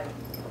I'm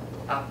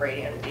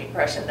operating under the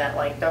impression that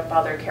like the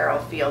Father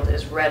Carroll Field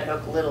is Red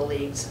Hook Little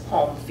League's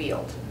home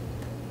field,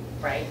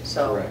 right?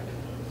 So, Correct.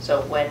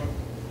 so when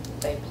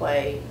they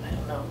play,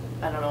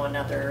 I don't know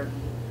another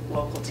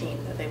local team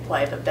that they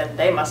play, but then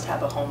they must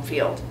have a home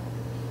field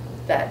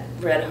that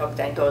Red Hook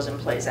then goes and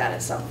plays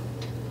at some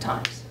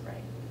times,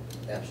 right?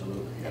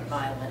 Absolutely. In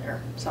Milan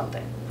or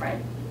something,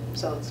 right?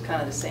 So it's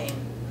kind of the same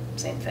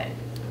thing.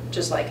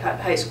 Just like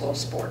high school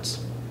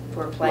sports. If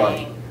we're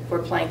playing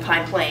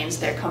Pine Plains,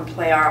 they come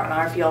play on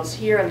our fields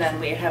here, and then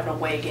we have an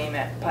away game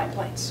at Pine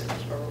Plains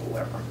or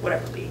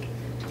whatever league,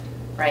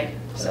 right?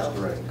 That's So,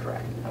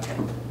 correct. Okay.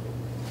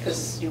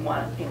 Because you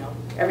want, you know,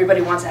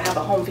 everybody wants to have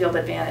a home field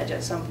advantage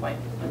at some point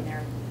when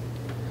they're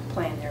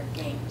playing their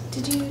games.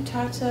 Did you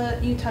talk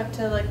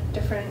to like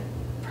different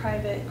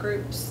private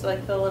groups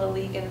like the Little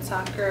League and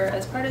soccer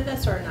as part of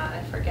this or not?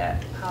 I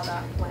forget how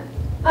that went.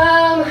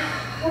 I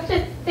have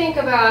to think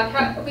about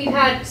how we've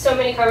had so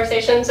many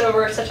conversations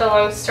over such a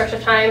long stretch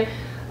of time.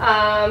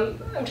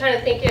 I'm trying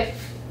to think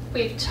if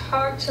we've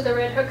talked to the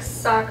Red Hook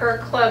Soccer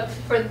Club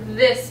for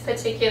this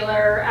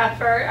particular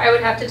effort. I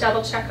would have to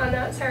double check on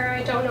that, Sarah.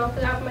 I don't know off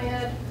the top of my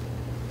head.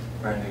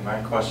 Brandy,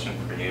 my question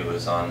for you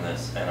is on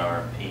this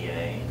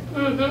NRPA.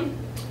 Mm-hmm.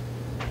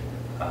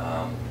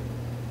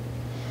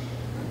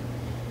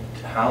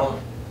 How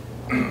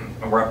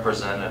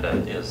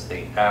representative is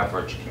the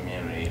average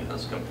community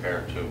as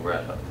compared to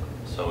Red Hook?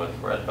 So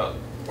if Red Hook,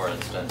 for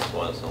instance,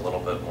 was a little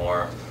bit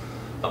more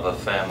of a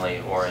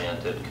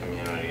family-oriented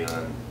community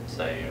than,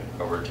 say,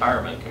 a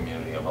retirement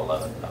community of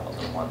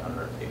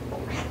 11,100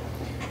 people,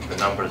 the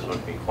numbers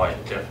would be quite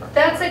different.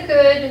 That's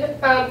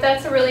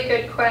a really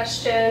good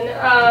question.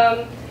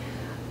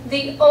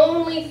 The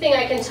only thing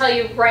I can tell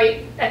you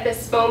right at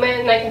this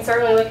moment, and I can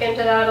certainly look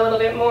into that a little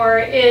bit more,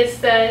 is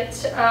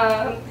that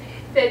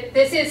that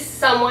this is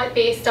somewhat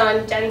based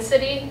on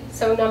density,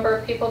 so number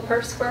of people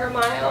per square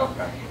mile.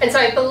 Okay. And so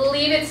I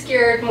believe it's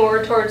geared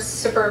more towards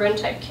suburban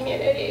type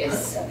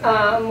communities,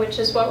 which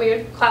is what we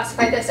would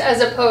classify this,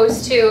 as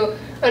opposed to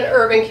an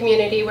urban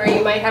community where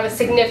you might have a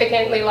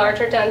significantly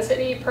larger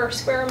density per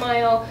square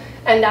mile,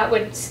 and that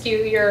would skew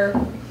your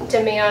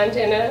demand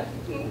in a,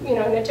 you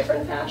know, in a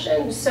different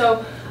fashion.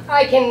 So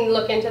I can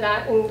look into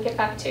that and get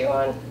back to you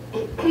on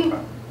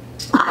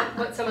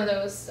what some of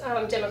those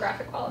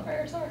demographic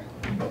qualifiers are.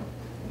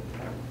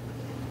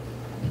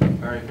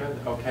 Very good.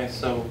 Okay,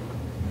 so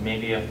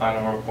maybe a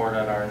final report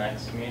at our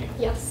next meeting?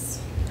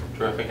 Yes.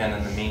 Terrific. And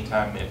in the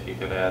meantime, if you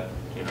could add,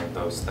 you know,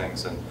 those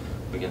things, and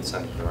we can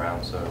send it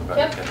around so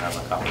everybody Yep. can have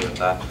a copy of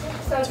that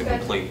Sounds to good.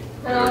 complete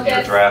And I'll your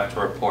get- draft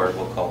report.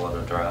 We'll call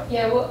it a draft.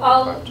 Yeah, well,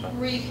 I'll Gotcha.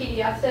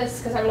 re-PDF this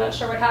because I'm not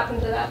sure what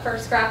happened to that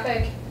first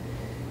graphic.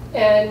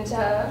 And It's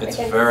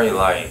I can- very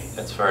light.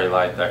 It's very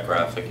light, that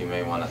graphic. You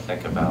may want to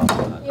think about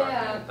that.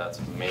 Yeah. That's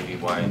maybe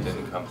why it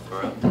didn't come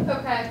through.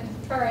 Okay,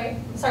 all right.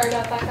 Sorry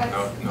about that, guys.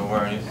 No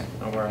worries,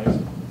 no worries.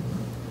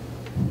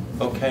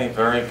 Okay,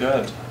 very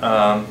good.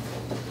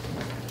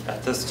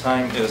 At this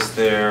time, is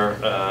there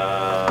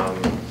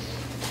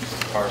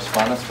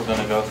correspondence we're going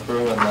to go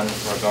through, and then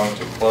we're going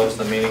to close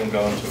the meeting and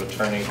go into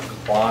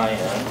attorney-client.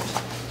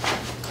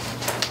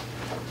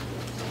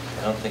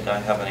 I don't think I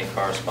have any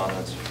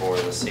correspondence for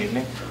this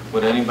evening.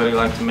 Would anybody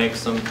like to make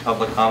some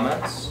public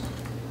comments?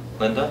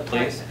 Linda,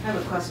 please. I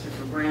have a question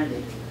for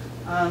Brandy.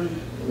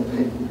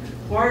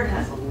 Ward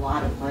has a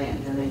lot of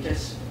land, and they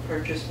just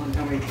purchase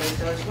Montgomery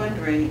Place. I was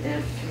wondering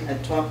if you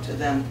had talked to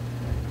them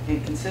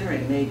in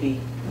considering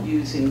maybe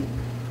using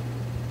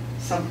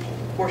some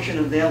portion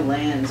of their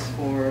lands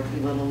for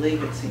Little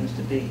League. It seems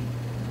to be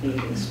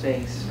needing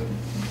space.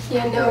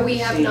 Yeah, no, we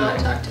have not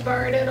talked to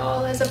BARD at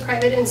all as a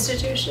private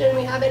institution.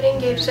 We haven't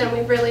engaged them.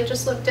 We've really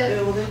just looked at.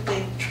 Yeah, well,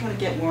 they try to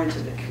get more into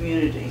the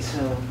community,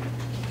 so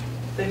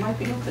they might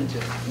be open to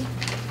it.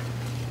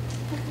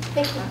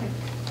 Thank you.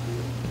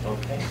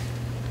 Okay,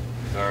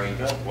 very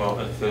good. Well,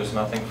 if there's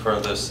nothing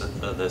further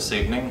this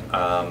evening,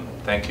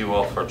 thank you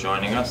all for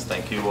joining us.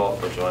 Thank you all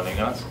for joining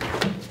us.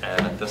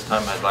 And at this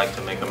time, I'd like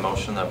to make a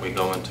motion that we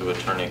go into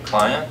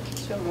attorney-client.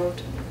 So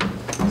moved.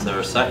 Is there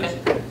a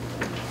second?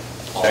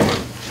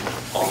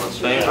 All in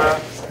favor?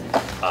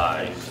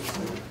 Aye.